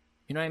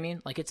 You know what I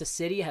mean? Like it's a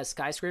city, has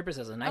skyscrapers,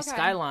 has a nice Okay.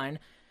 skyline.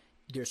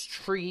 There's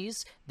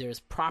trees, there's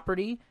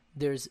property,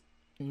 there's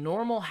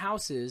normal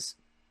houses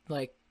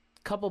like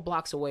a couple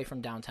blocks away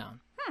from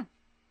downtown.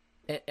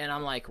 And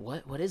I'm like,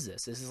 what is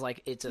this? This is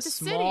like it's a It's a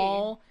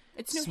small, city.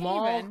 It's New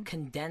small Haven.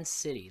 condensed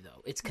city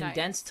though. It's Nice.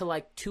 condensed to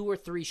like 2 or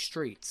 3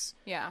 streets.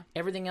 Yeah.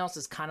 Everything else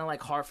is kind of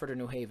like Hartford or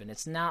New Haven.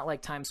 It's not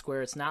like Times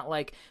Square. It's not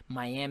like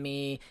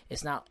Miami.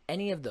 It's not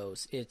any of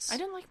those. It's I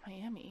didn't like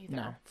Miami either.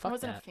 no. Fuck I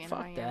wasn't that. a fan Fuck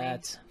of Miami.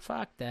 that.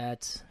 Fuck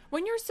that.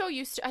 When you're so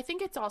used to, I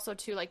think it's also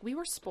too like we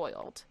were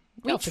spoiled.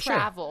 No, We for sure.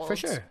 traveled For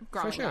sure.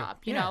 growing For sure.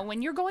 up. You Yeah. know,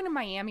 when you're going to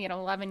Miami at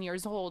 11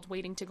 years old,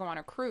 waiting to go on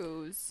a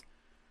cruise.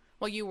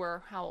 Well, you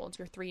were how old?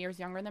 You're 3 years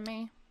younger than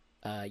me.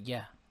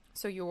 Yeah.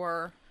 So you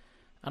were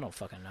I don't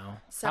fucking know.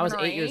 7 I was or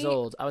 8 years 8?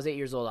 old. I was 8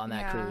 years old on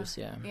that cruise.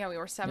 Yeah. Yeah, we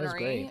were 7 It was or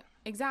great. 8.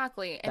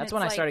 Exactly. And That's it's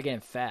when I like, started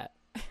getting fat.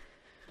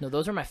 No,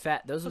 those were my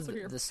fat. Those were Those were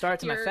your- the start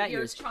to my your- fat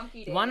your years.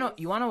 chunky You wanna days.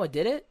 you wanna know what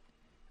did it?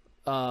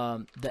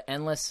 The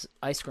endless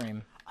ice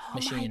cream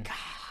machine. Oh my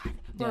god.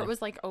 Where Yeah. it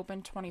was like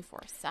open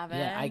 24/7.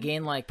 Yeah, I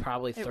gained like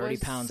probably 30 was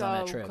pounds on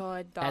that so trip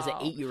good, as an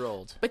though.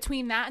 8-year-old.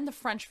 Between that and the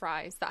French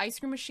fries, the ice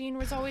cream machine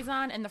was always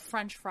on, and the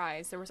French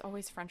fries, there was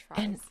always French fries.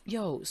 And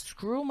yo,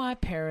 screw my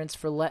parents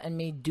for letting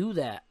me do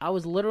that. I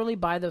was literally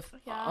by the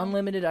Yeah.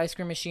 unlimited ice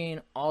cream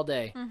machine all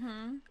day.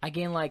 Mm-hmm. I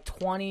gained like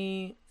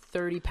 20,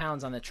 30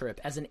 pounds on the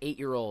trip as an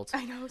 8-year-old.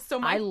 I know. So I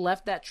my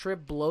left that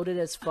trip bloated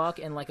as fuck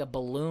and like a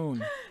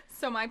balloon.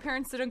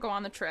 parents didn't go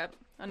on the trip.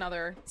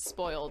 Another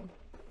spoiled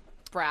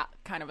brat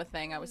kind of a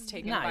thing. I was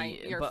taken Nah, by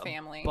your but,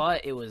 family.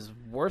 But it was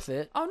worth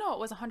it. Oh no, it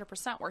was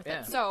 100% worth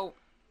Yeah. it. So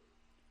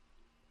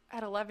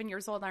at 11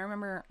 years old, I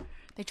remember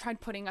they tried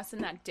putting us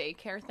in that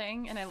daycare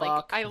thing, and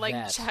Fuck I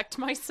that. checked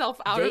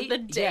myself out They- of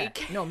the yeah.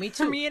 daycare. No, me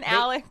For too. me and They-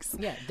 Alex.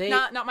 yeah, they-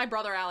 not my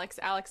brother Alex.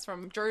 Alex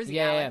from Jersey.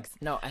 Yeah, Alex.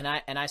 no, and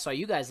I saw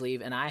you guys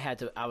leave, and I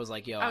was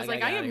like, yo, I was like,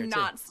 gotta I get out of here am too.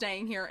 not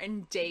staying here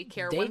in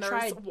daycare They when there's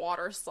tried-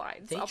 water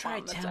slides They up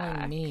tried on the telling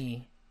deck.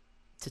 me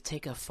to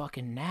take a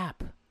fucking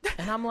nap,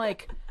 and I'm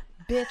like,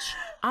 bitch.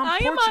 I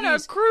am Portuguese. on a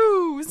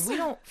cruise. We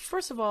don't.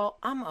 First of all,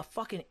 I'm a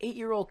fucking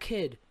 8-year-old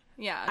kid.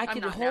 Yeah, I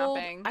could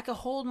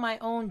hold my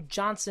own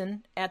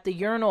Johnson at the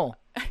urinal.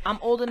 I'm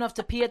old enough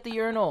to pee at the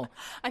urinal.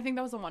 I think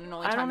that was the one and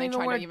only time they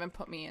tried to even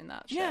put me in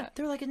that shit. Yeah,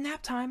 they were like,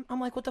 nap time.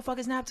 I'm like, what the fuck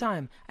is nap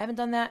time? I haven't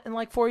done that in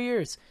like 4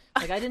 years.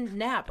 Like, I didn't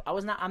nap.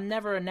 I'm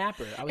never a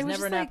napper. I was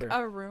never a napper. Like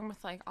a room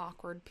with like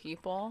awkward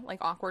people, like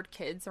awkward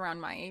kids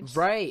around my age.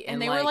 Right.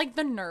 And they were like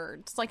the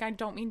nerds. Like, I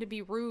don't mean to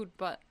be rude,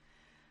 but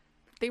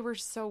they were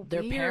so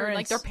weird.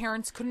 Like, their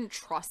parents couldn't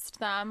trust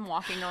them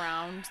walking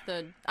around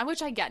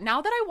which I get.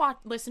 Now that I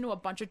listen to a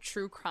bunch of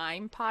true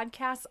crime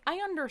podcasts, I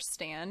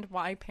understand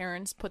why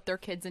parents put their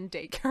kids in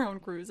daycare on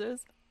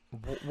cruises.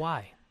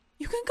 Why?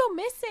 You can go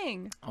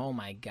missing. Oh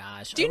my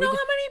gosh. Do you know how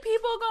many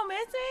people go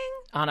missing?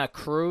 On a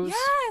cruise?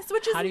 Yes,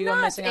 which is how do you nuts.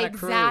 go missing on a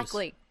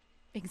cruise?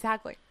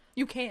 Exactly.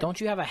 You can.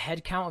 Don't you have a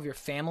head count of your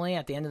family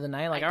at the end of the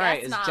night? Like, all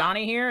right, is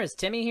Johnny here? Is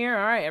Timmy here?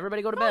 All right,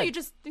 everybody go to bed. You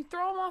just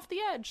throw them off the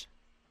edge.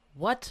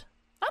 What?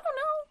 I don't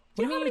know.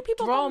 Do you know how many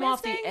people throw go them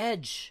missing? off the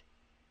edge?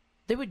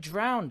 They would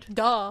drown.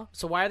 Duh.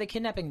 So why are they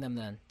kidnapping them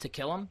then? To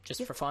kill them?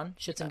 Just for fun?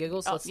 Shits and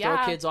giggles? Let's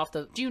throw kids off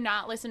the... Do you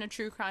not listen to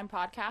true crime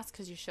podcasts?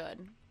 Because you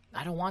should.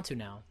 I don't want to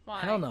now. Why?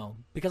 Hell no.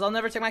 Because I'll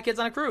never take my kids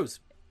on a cruise.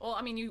 Well,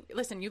 I mean, you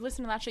listen to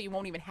that shit, you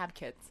won't even have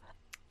kids.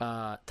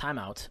 Time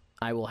out.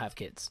 I will have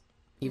kids.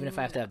 Even if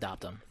I have to adopt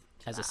them.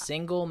 As a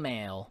single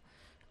male,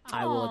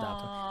 I will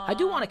adopt them. I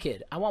do want a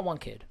kid. I want one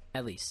kid.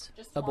 At least.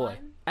 Just a boy.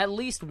 one? At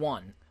least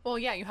one. Well,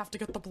 yeah, you have to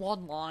get the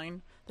bloodline.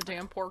 The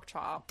damn pork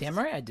chop. Damn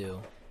right I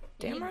do.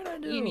 Damn right I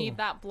do. You need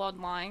that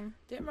bloodline.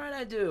 Damn right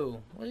I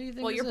do. What do you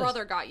think? Well, your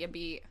brother got you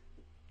beat.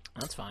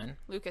 That's fine.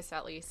 Lucas,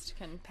 at least,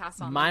 can pass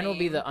on. Mine will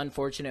be the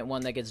unfortunate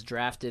one that gets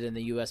drafted in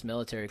the U.S.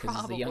 military because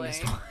he's the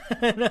youngest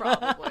one.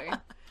 Probably.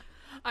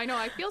 I know.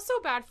 I feel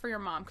so bad for your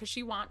mom because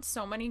she wants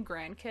so many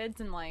grandkids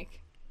and I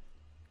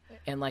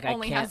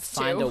can't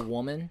find a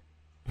woman.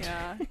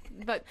 Yeah,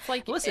 but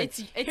like, listen,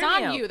 it's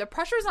on you. The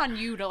pressure's on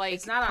you to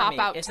like pop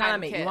out. It's not on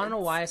me. Kids. You want to know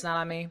why it's not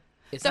on me?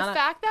 It's the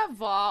fact that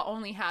Va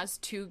only has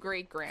 2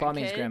 great grandkids. Va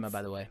means grandma,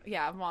 by the way.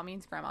 Yeah, Va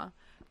means grandma.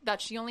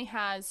 That she only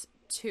has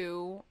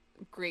 2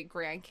 great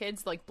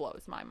grandkids like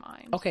blows my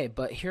mind. Okay,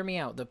 but hear me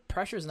out. The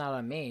pressure's not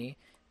on me.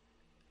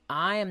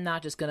 I am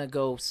not just gonna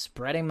go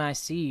spreading my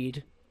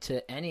seed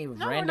to any random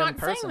person. No, we're not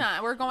saying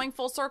that. We're going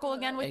full circle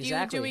again with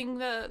you doing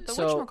the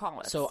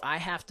whatchamacallit. So I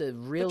have to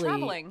really,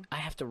 traveling. I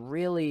have to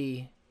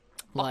really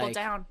buckle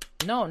down.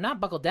 No, not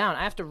buckle down.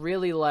 I have to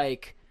really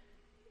like.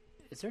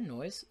 Is there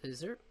noise? Is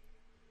there?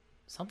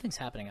 Something's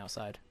happening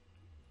outside.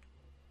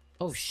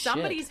 Oh shit!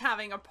 Somebody's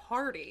having a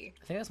party.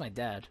 I think that's my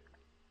dad.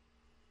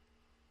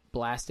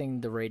 Blasting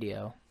the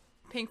radio.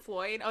 Pink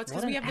Floyd. Oh, it's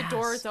because we have the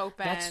doors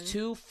open. That's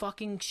 2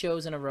 fucking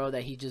shows in a row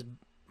that he just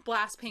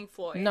blast Pink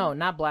Floyd. No,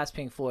 not blast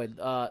Pink Floyd.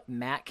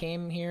 Matt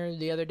came here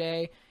the other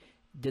day,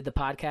 did the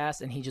podcast,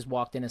 and he just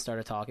walked in and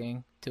started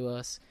talking to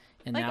us.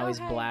 And now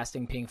he's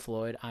blasting Pink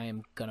Floyd. I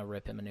am gonna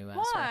rip him a new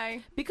asshole.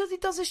 Why? Because he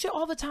does this shit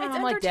all the time. It's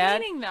I'm like, Dad.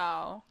 Entertaining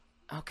though.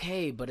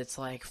 Okay, but it's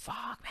like,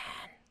 fuck,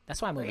 man.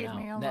 That's why I'm moving Leave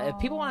me out. alone. If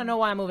people want to know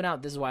why I'm moving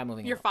out, this is why I'm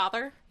moving out. Your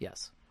father?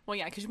 Yes. Well,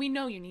 yeah, because we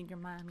know you need your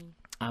mommy.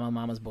 I'm a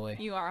mama's boy.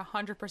 You are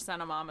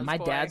 100% a mama's boy. My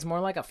dad's more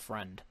like a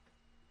friend.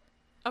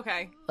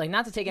 Okay. Like,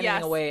 not to take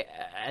anything away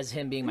as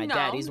him being my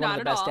dad. He's one of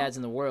the best dads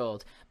in the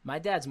world. My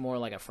dad's more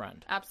like a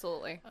friend.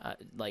 Absolutely.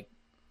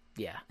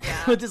 Yeah.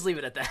 We'll just leave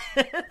it at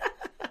that.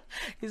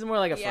 He's more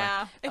like a friend.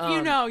 Yeah. If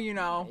you know, you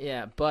know.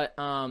 Yeah, but,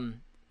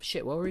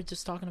 shit, what were we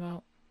just talking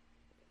about?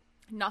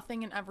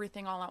 Nothing and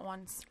everything all at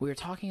once. We were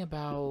talking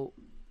about...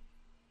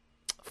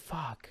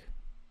 Fuck.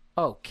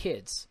 Oh,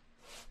 kids.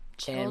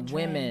 Children. And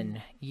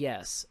women.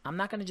 Yes. I'm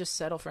not going to just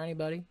settle for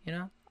anybody, you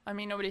know? I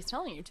mean, nobody's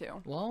telling you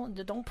to. Well,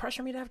 don't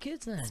pressure me to have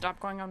kids then. Stop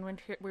going on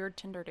weird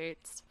Tinder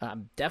dates.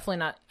 Definitely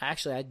not.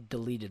 Actually, I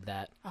deleted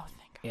that. Oh,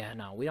 thank God. Yeah,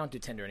 no, we don't do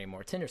Tinder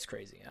anymore. Tinder's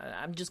crazy.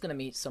 I'm just going to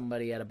meet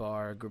somebody at a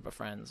bar, a group of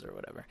friends, or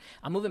whatever.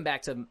 I'm moving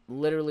back to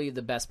literally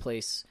the best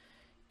place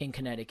in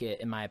Connecticut,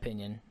 in my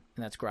opinion,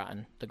 and that's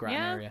Groton, the Groton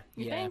area.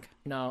 You think?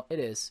 No, it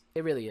is.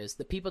 It really is.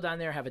 The people down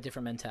there have a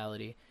different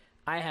mentality.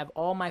 I have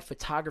all my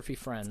photography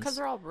friends. It's because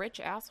they're all rich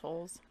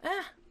assholes.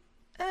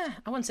 I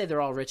wouldn't say they're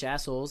all rich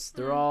assholes.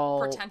 They're all...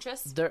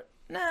 Pretentious?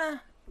 No,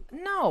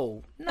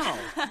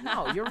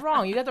 you're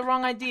wrong. You got the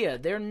wrong idea.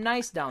 They're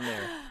nice down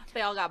there.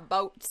 They all got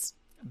boats.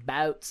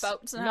 Boats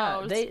and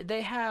hoes.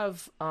 They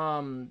have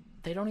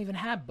they don't even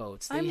have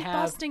boats. I'm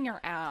busting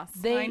your ass.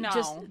 I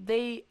know.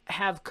 They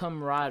have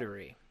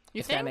camaraderie.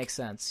 You if think? That makes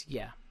sense.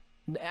 Yeah.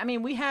 I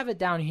mean, we have it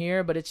down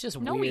here, but it's just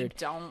weird. No, we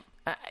don't.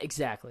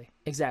 Exactly.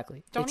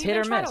 Don't it's even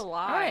hit or try miss. to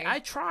lie. All right, I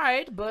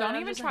tried, but don't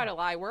even try to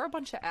lie. We're a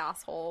bunch of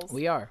assholes.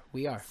 We are.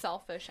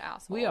 Selfish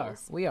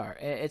assholes. We are.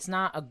 It's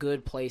not a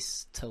good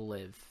place to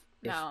live.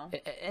 No.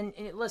 And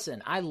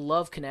listen, I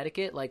love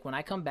Connecticut. Like, when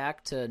I come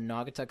back to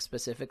Naugatuck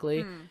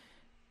specifically,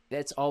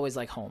 it's always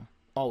like home.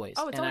 Always.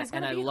 Oh, it's always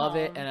and I be love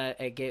home. it. And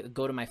I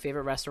go to my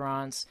favorite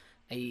restaurants.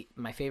 I eat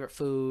my favorite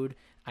food.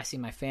 I see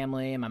my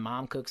family, and my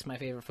mom cooks my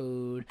favorite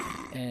food,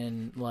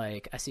 and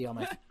like I see all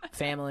my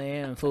family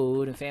and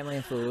food.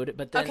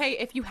 But then, okay,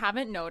 if you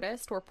haven't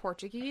noticed, we're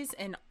Portuguese,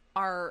 and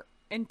our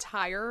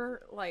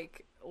entire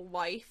like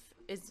life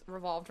is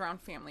revolved around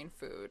family and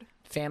food.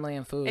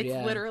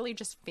 It's literally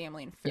just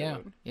family and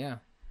food.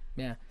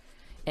 Yeah.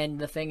 And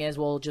the thing is,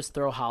 we'll just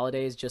throw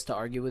holidays just to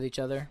argue with each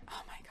other.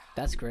 Oh my god,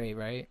 that's great,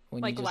 right?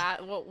 When like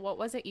what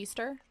was it,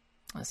 Easter?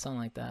 Something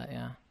like that.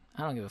 Yeah,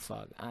 I don't give a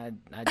fuck. I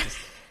just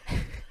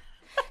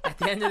at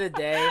the end of the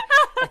day,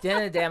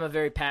 I'm a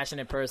very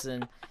passionate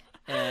person,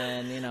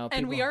 and people...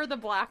 And we are the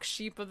black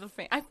sheep of the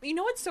family. You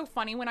know what's so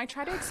funny? When I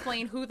try to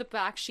explain who the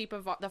black sheep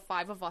of the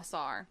five of us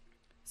are.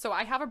 So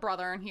I have a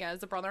brother, and he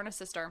has a brother and a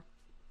sister.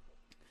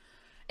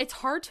 It's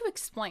hard to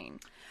explain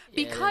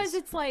because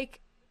it's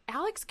like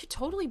Alex could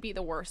totally be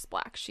the worst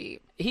black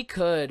sheep. He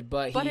could,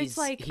 but he's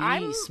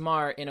I'm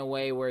smart in a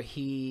way where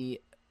he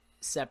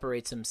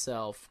separates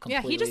himself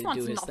completely. Yeah, he just wants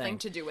to do his nothing thing.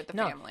 to do with the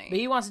family. But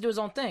he wants to do his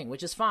own thing,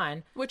 which is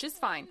fine.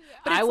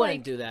 But I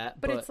wouldn't do that.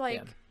 But it's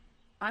like,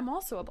 I'm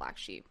also a black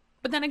sheep.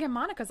 But then again,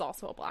 Monica's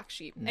also a black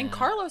sheep, and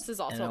Carlos is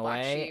also a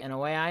black sheep. In a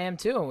way, I am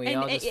too. And we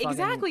all just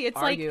exactly. It's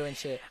argue and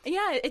shit.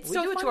 Yeah, we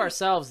do it to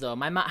ourselves though.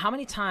 How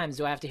many times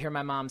do I have to hear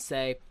my mom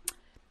say,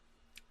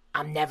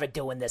 "I'm never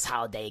doing this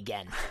holiday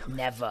again.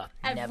 Never,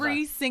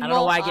 every single. I don't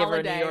know why holiday,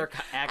 I gave her a New York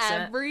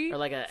accent or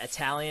like an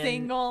Italian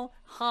single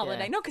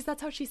holiday. Yeah. No, because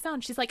that's how she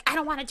sounds. She's like, I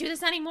don't want to do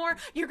this anymore.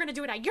 You're gonna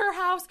do it at your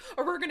house,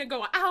 or we're gonna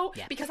go out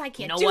because I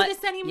can't do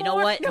this anymore. You know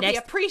what? Nobody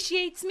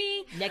appreciates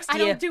me. Next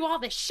year, I don't do all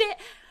this shit.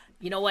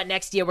 You know what?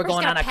 Next year we're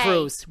going on a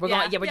cruise. We're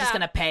just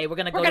gonna pay. We're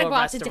gonna go to a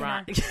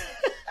restaurant.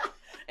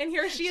 And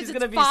here she's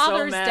gonna it's be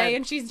Father's so Day,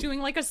 and she's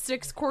doing like a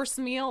 6-course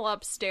meal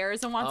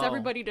upstairs and wants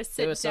everybody to sit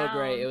down. It was so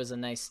great. It was a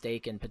nice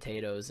steak and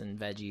potatoes and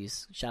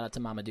veggies. Shout out to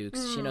Mama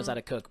Dukes. She knows how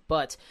to cook,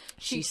 but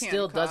she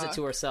still does it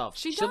to herself.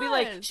 She'll be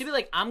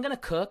like, I'm gonna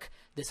cook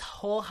this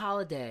whole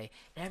holiday,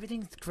 and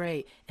everything's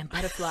great, and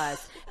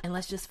butterflies, and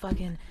let's just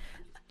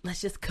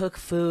cook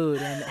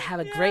food and have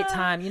a great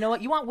time. You know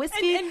what? You want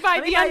whiskey? And by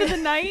the end of the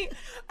night,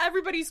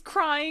 everybody's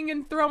crying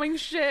and throwing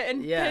shit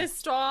and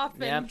pissed off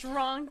and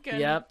drunk.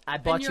 And, I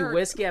bought you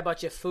whiskey. I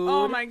bought you food.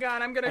 Oh my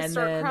God. I'm going to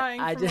start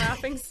crying from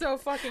laughing so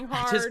fucking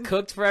hard. I just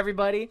cooked for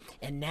everybody.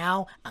 And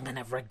now I'm going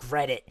to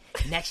regret it.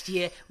 Next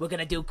year, we're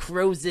going to do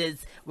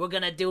cruises. We're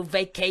going to do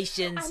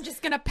vacations. I'm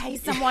just going to pay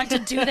someone to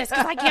do this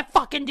because I can't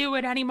fucking do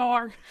it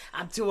anymore.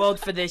 I'm too old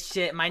for this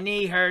shit. My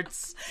knee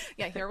hurts.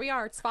 Yeah, here we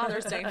are. It's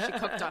Father's Day and she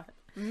cooked a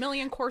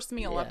 1,000,000-course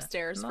meal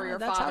upstairs for your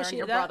father and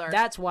your brother.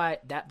 That's why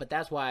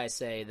I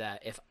say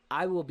that if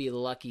I will be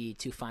lucky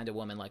to find a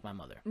woman like my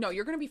mother. No,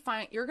 you're gonna be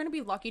fine. You're gonna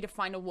be lucky to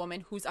find a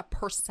woman who's a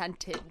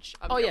percentage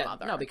of your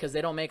mother. No, because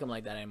they don't make them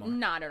like that anymore.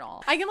 Not at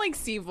all. I can like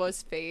see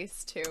Vo's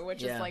face too,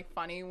 which is like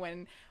funny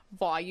when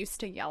Vo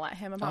used to yell at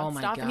him about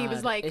stuff, and he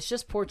was like, "It's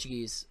just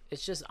Portuguese.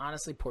 It's just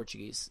honestly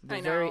Portuguese.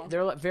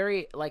 They're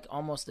very like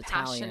almost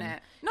Italian.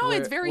 Passionate. No,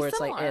 it's very similar. It's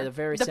like, they're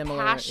very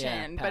similar.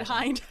 Passion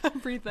behind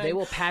everything. They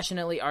will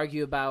passionately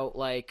argue about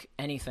like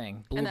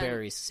anything: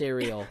 blueberries,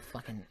 cereal,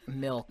 fucking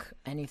milk,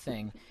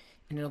 anything,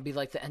 and it'll be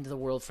like the end of the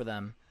world for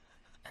them.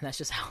 And that's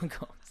just how it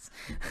goes.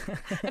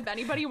 If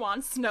anybody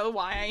wants to know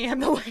why I am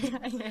the way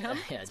I am,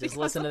 just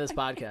listen to this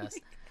podcast.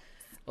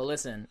 Well,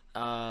 listen,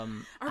 I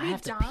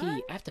have to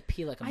pee. I have to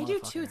pee like a motherfucker. I do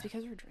too. It's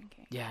because we're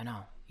drinking. Yeah, I know.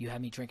 You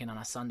had me drinking on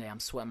a Sunday. I'm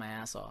sweating my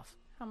ass off.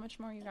 How much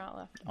more you got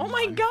left? Oh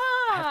my God!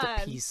 I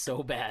have to pee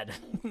so bad.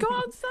 Go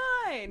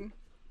outside.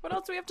 What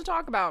else do we have to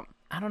talk about?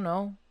 I don't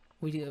know.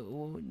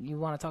 You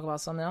want to talk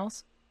about something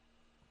else?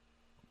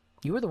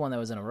 You were the one that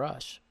was in a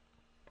rush.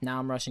 Now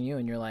I'm rushing you,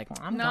 and you're like,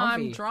 I'm comfy.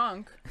 I'm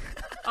drunk.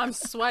 I'm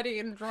sweaty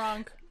and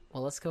drunk.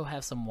 Well, let's go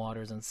have some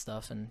waters and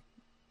stuff and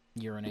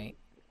urinate.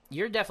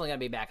 You're definitely going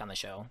to be back on the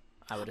show,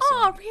 I would assume.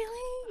 Oh,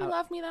 really? You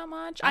love me that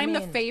much? I'm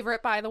the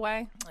favorite, by the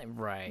way.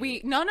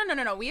 Right.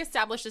 No. We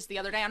established this the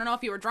other day. I don't know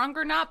if you were drunk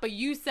or not, but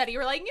you said, you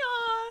were like,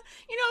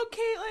 yeah,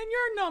 Kaitlin,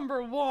 you're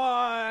number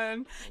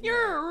one.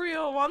 You're a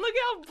real one. Look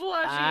how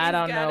blushy I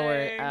don't know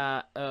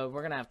where.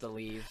 We're going to have to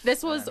leave.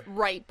 This was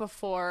right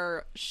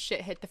before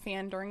shit hit the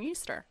fan during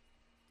Easter.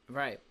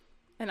 Right.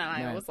 And then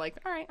I was like,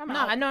 all right, I'm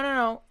out.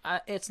 No.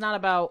 It's not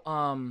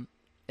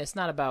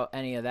about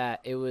any of that.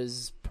 It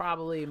was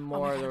probably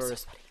more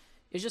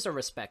it's just a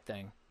respect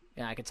thing.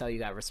 Yeah, I can tell you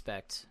got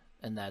respect,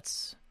 and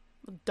that's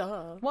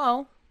duh.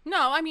 Well,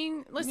 no, I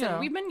mean, listen,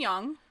 we've been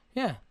young.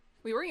 Yeah,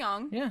 we were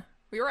young. Yeah,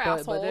 we were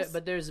assholes.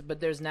 But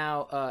there's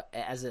now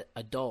as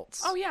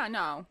adults. Oh yeah,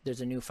 no.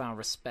 There's a newfound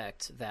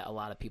respect that a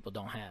lot of people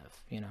don't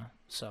have.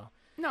 So.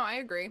 No, I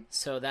agree.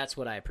 So that's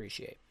what I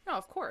appreciate. No,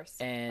 of course.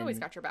 And always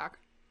got your back.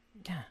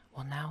 Yeah.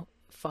 Well, now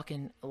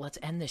fucking let's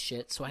end this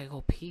shit so I can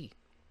go pee.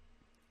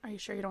 Are you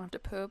sure you don't have to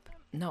poop?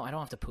 No, I don't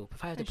have to poop.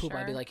 If I have to poop,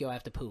 I'd be like, yo, I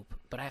have to poop.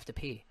 But I have to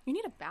pee. You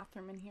need a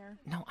bathroom in here.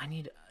 No, I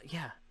need...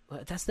 yeah.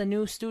 That's the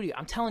new studio.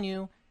 I'm telling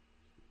you,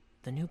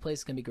 the new place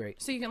is going to be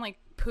great. So you can, like,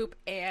 poop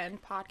and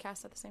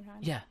podcast at the same time?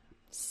 Yeah.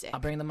 Sick. I'll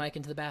bring the mic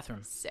into the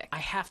bathroom. Sick. I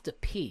have to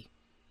pee.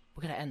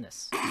 We're going to end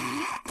this.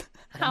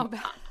 How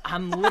bad?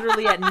 I'm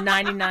literally at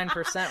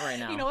 99% right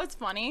now. You know what's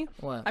funny?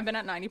 What? I've been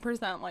at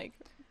 90%, like...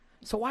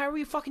 So why are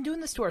we fucking doing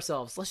this to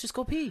ourselves? Let's just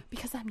go pee.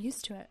 Because I'm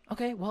used to it.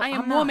 Okay, well, I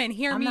am I'm woman. not.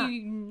 Hear I'm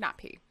me not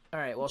pee. All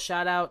right. Well,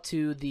 shout out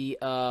to the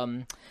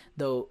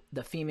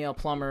female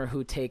plumber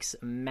who takes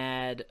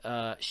mad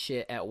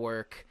shit at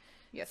work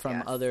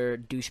from other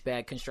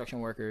douchebag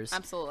construction workers.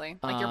 Absolutely,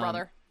 like your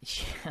brother.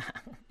 Yeah.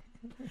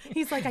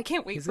 He's like, I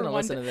can't wait He's for gonna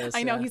one listen day. to this,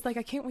 I know. yeah. He's like,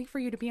 I can't wait for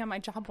you to be on my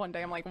job one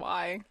day. I'm like,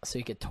 why? So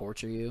he could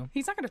torture you?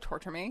 He's not going to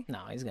torture me.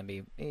 No, he's gonna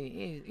be.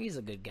 He's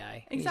a good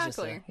guy.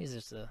 Exactly.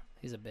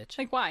 He's a bitch.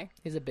 Like, why?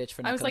 He's a bitch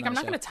for. Not I was like, I'm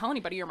not going going to tell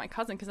anybody you're my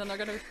cousin because then they're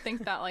going to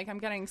think that like I'm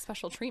getting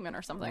special treatment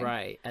or something.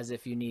 Right, as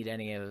if you need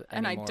any more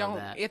I don't. of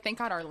that. Yeah, thank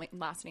God our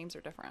last names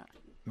are different.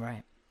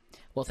 Right.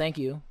 Well, thank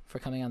you for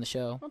coming on the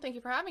show. Well, thank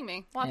you for having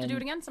me. We'll have to do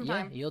it again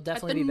sometime. Yeah, you'll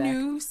definitely at the be back.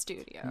 new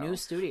studio. New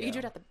studio. You could do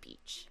it at the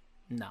beach.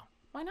 No.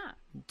 Why not?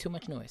 Too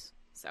much noise.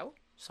 So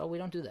we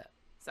don't do that.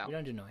 So we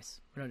don't do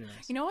noise.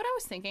 You know what I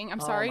was thinking?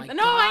 I'm sorry. My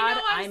No, God, I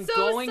know. I'm so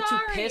going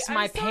sorry. to piss I'm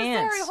my so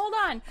pants. Sorry. Hold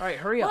on. All right,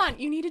 hurry up. Hold on.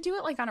 You need to do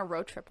it like on a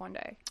road trip one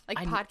day. Like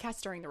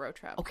podcast during the road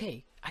trip.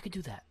 Okay, I could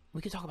do that.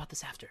 We could talk about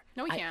this after.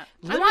 No, we can't.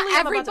 I Literally, want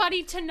I'm about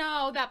everybody to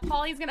know that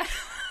Paulie's gonna.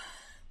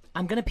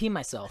 I'm gonna pee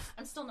myself.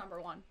 I'm still number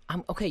one.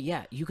 Okay.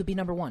 Yeah, you could be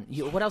number one.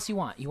 What else you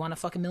want? You want a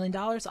fucking $1 million?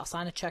 I'll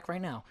sign a check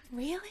right now.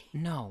 Really?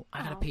 No,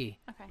 I gotta pee.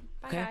 Okay.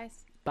 Bye,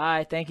 guys.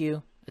 Bye. Thank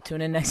you.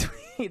 Tune in next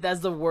week. That's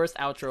the worst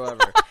outro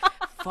ever.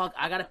 Fuck,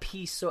 I gotta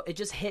pee. So it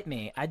just hit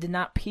me. I did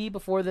not pee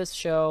before this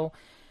show.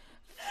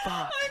 Fuck.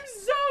 I'm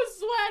so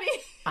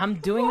sweaty. I'm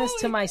doing this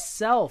to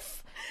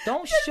myself.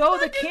 Don't show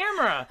the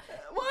camera.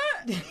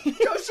 What? Don't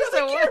show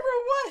the camera.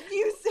 What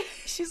you say?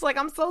 She's like,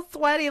 I'm so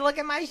sweaty. Look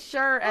at my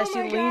shirt as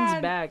she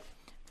leans back.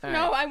 All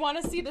no, right. I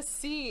want to see the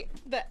seat.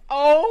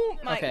 Oh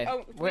my. Okay.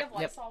 Oh, we have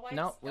Lysol wipes?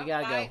 No, we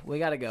gotta go. We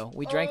gotta go.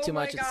 We drank too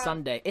much. God. It's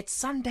Sunday. It's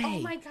Sunday. Oh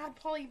my God,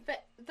 Paulie.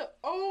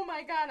 Oh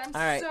my God, I'm so.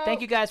 All right.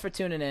 Thank you guys for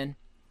tuning in.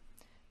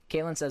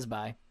 Kaitlin says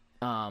bye.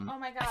 Oh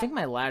my God. I think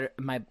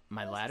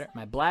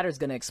my bladder's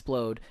gonna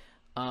explode.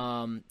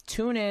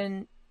 Tune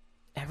in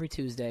every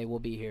Tuesday. We'll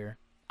be here.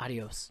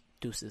 Adios.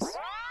 Deuces.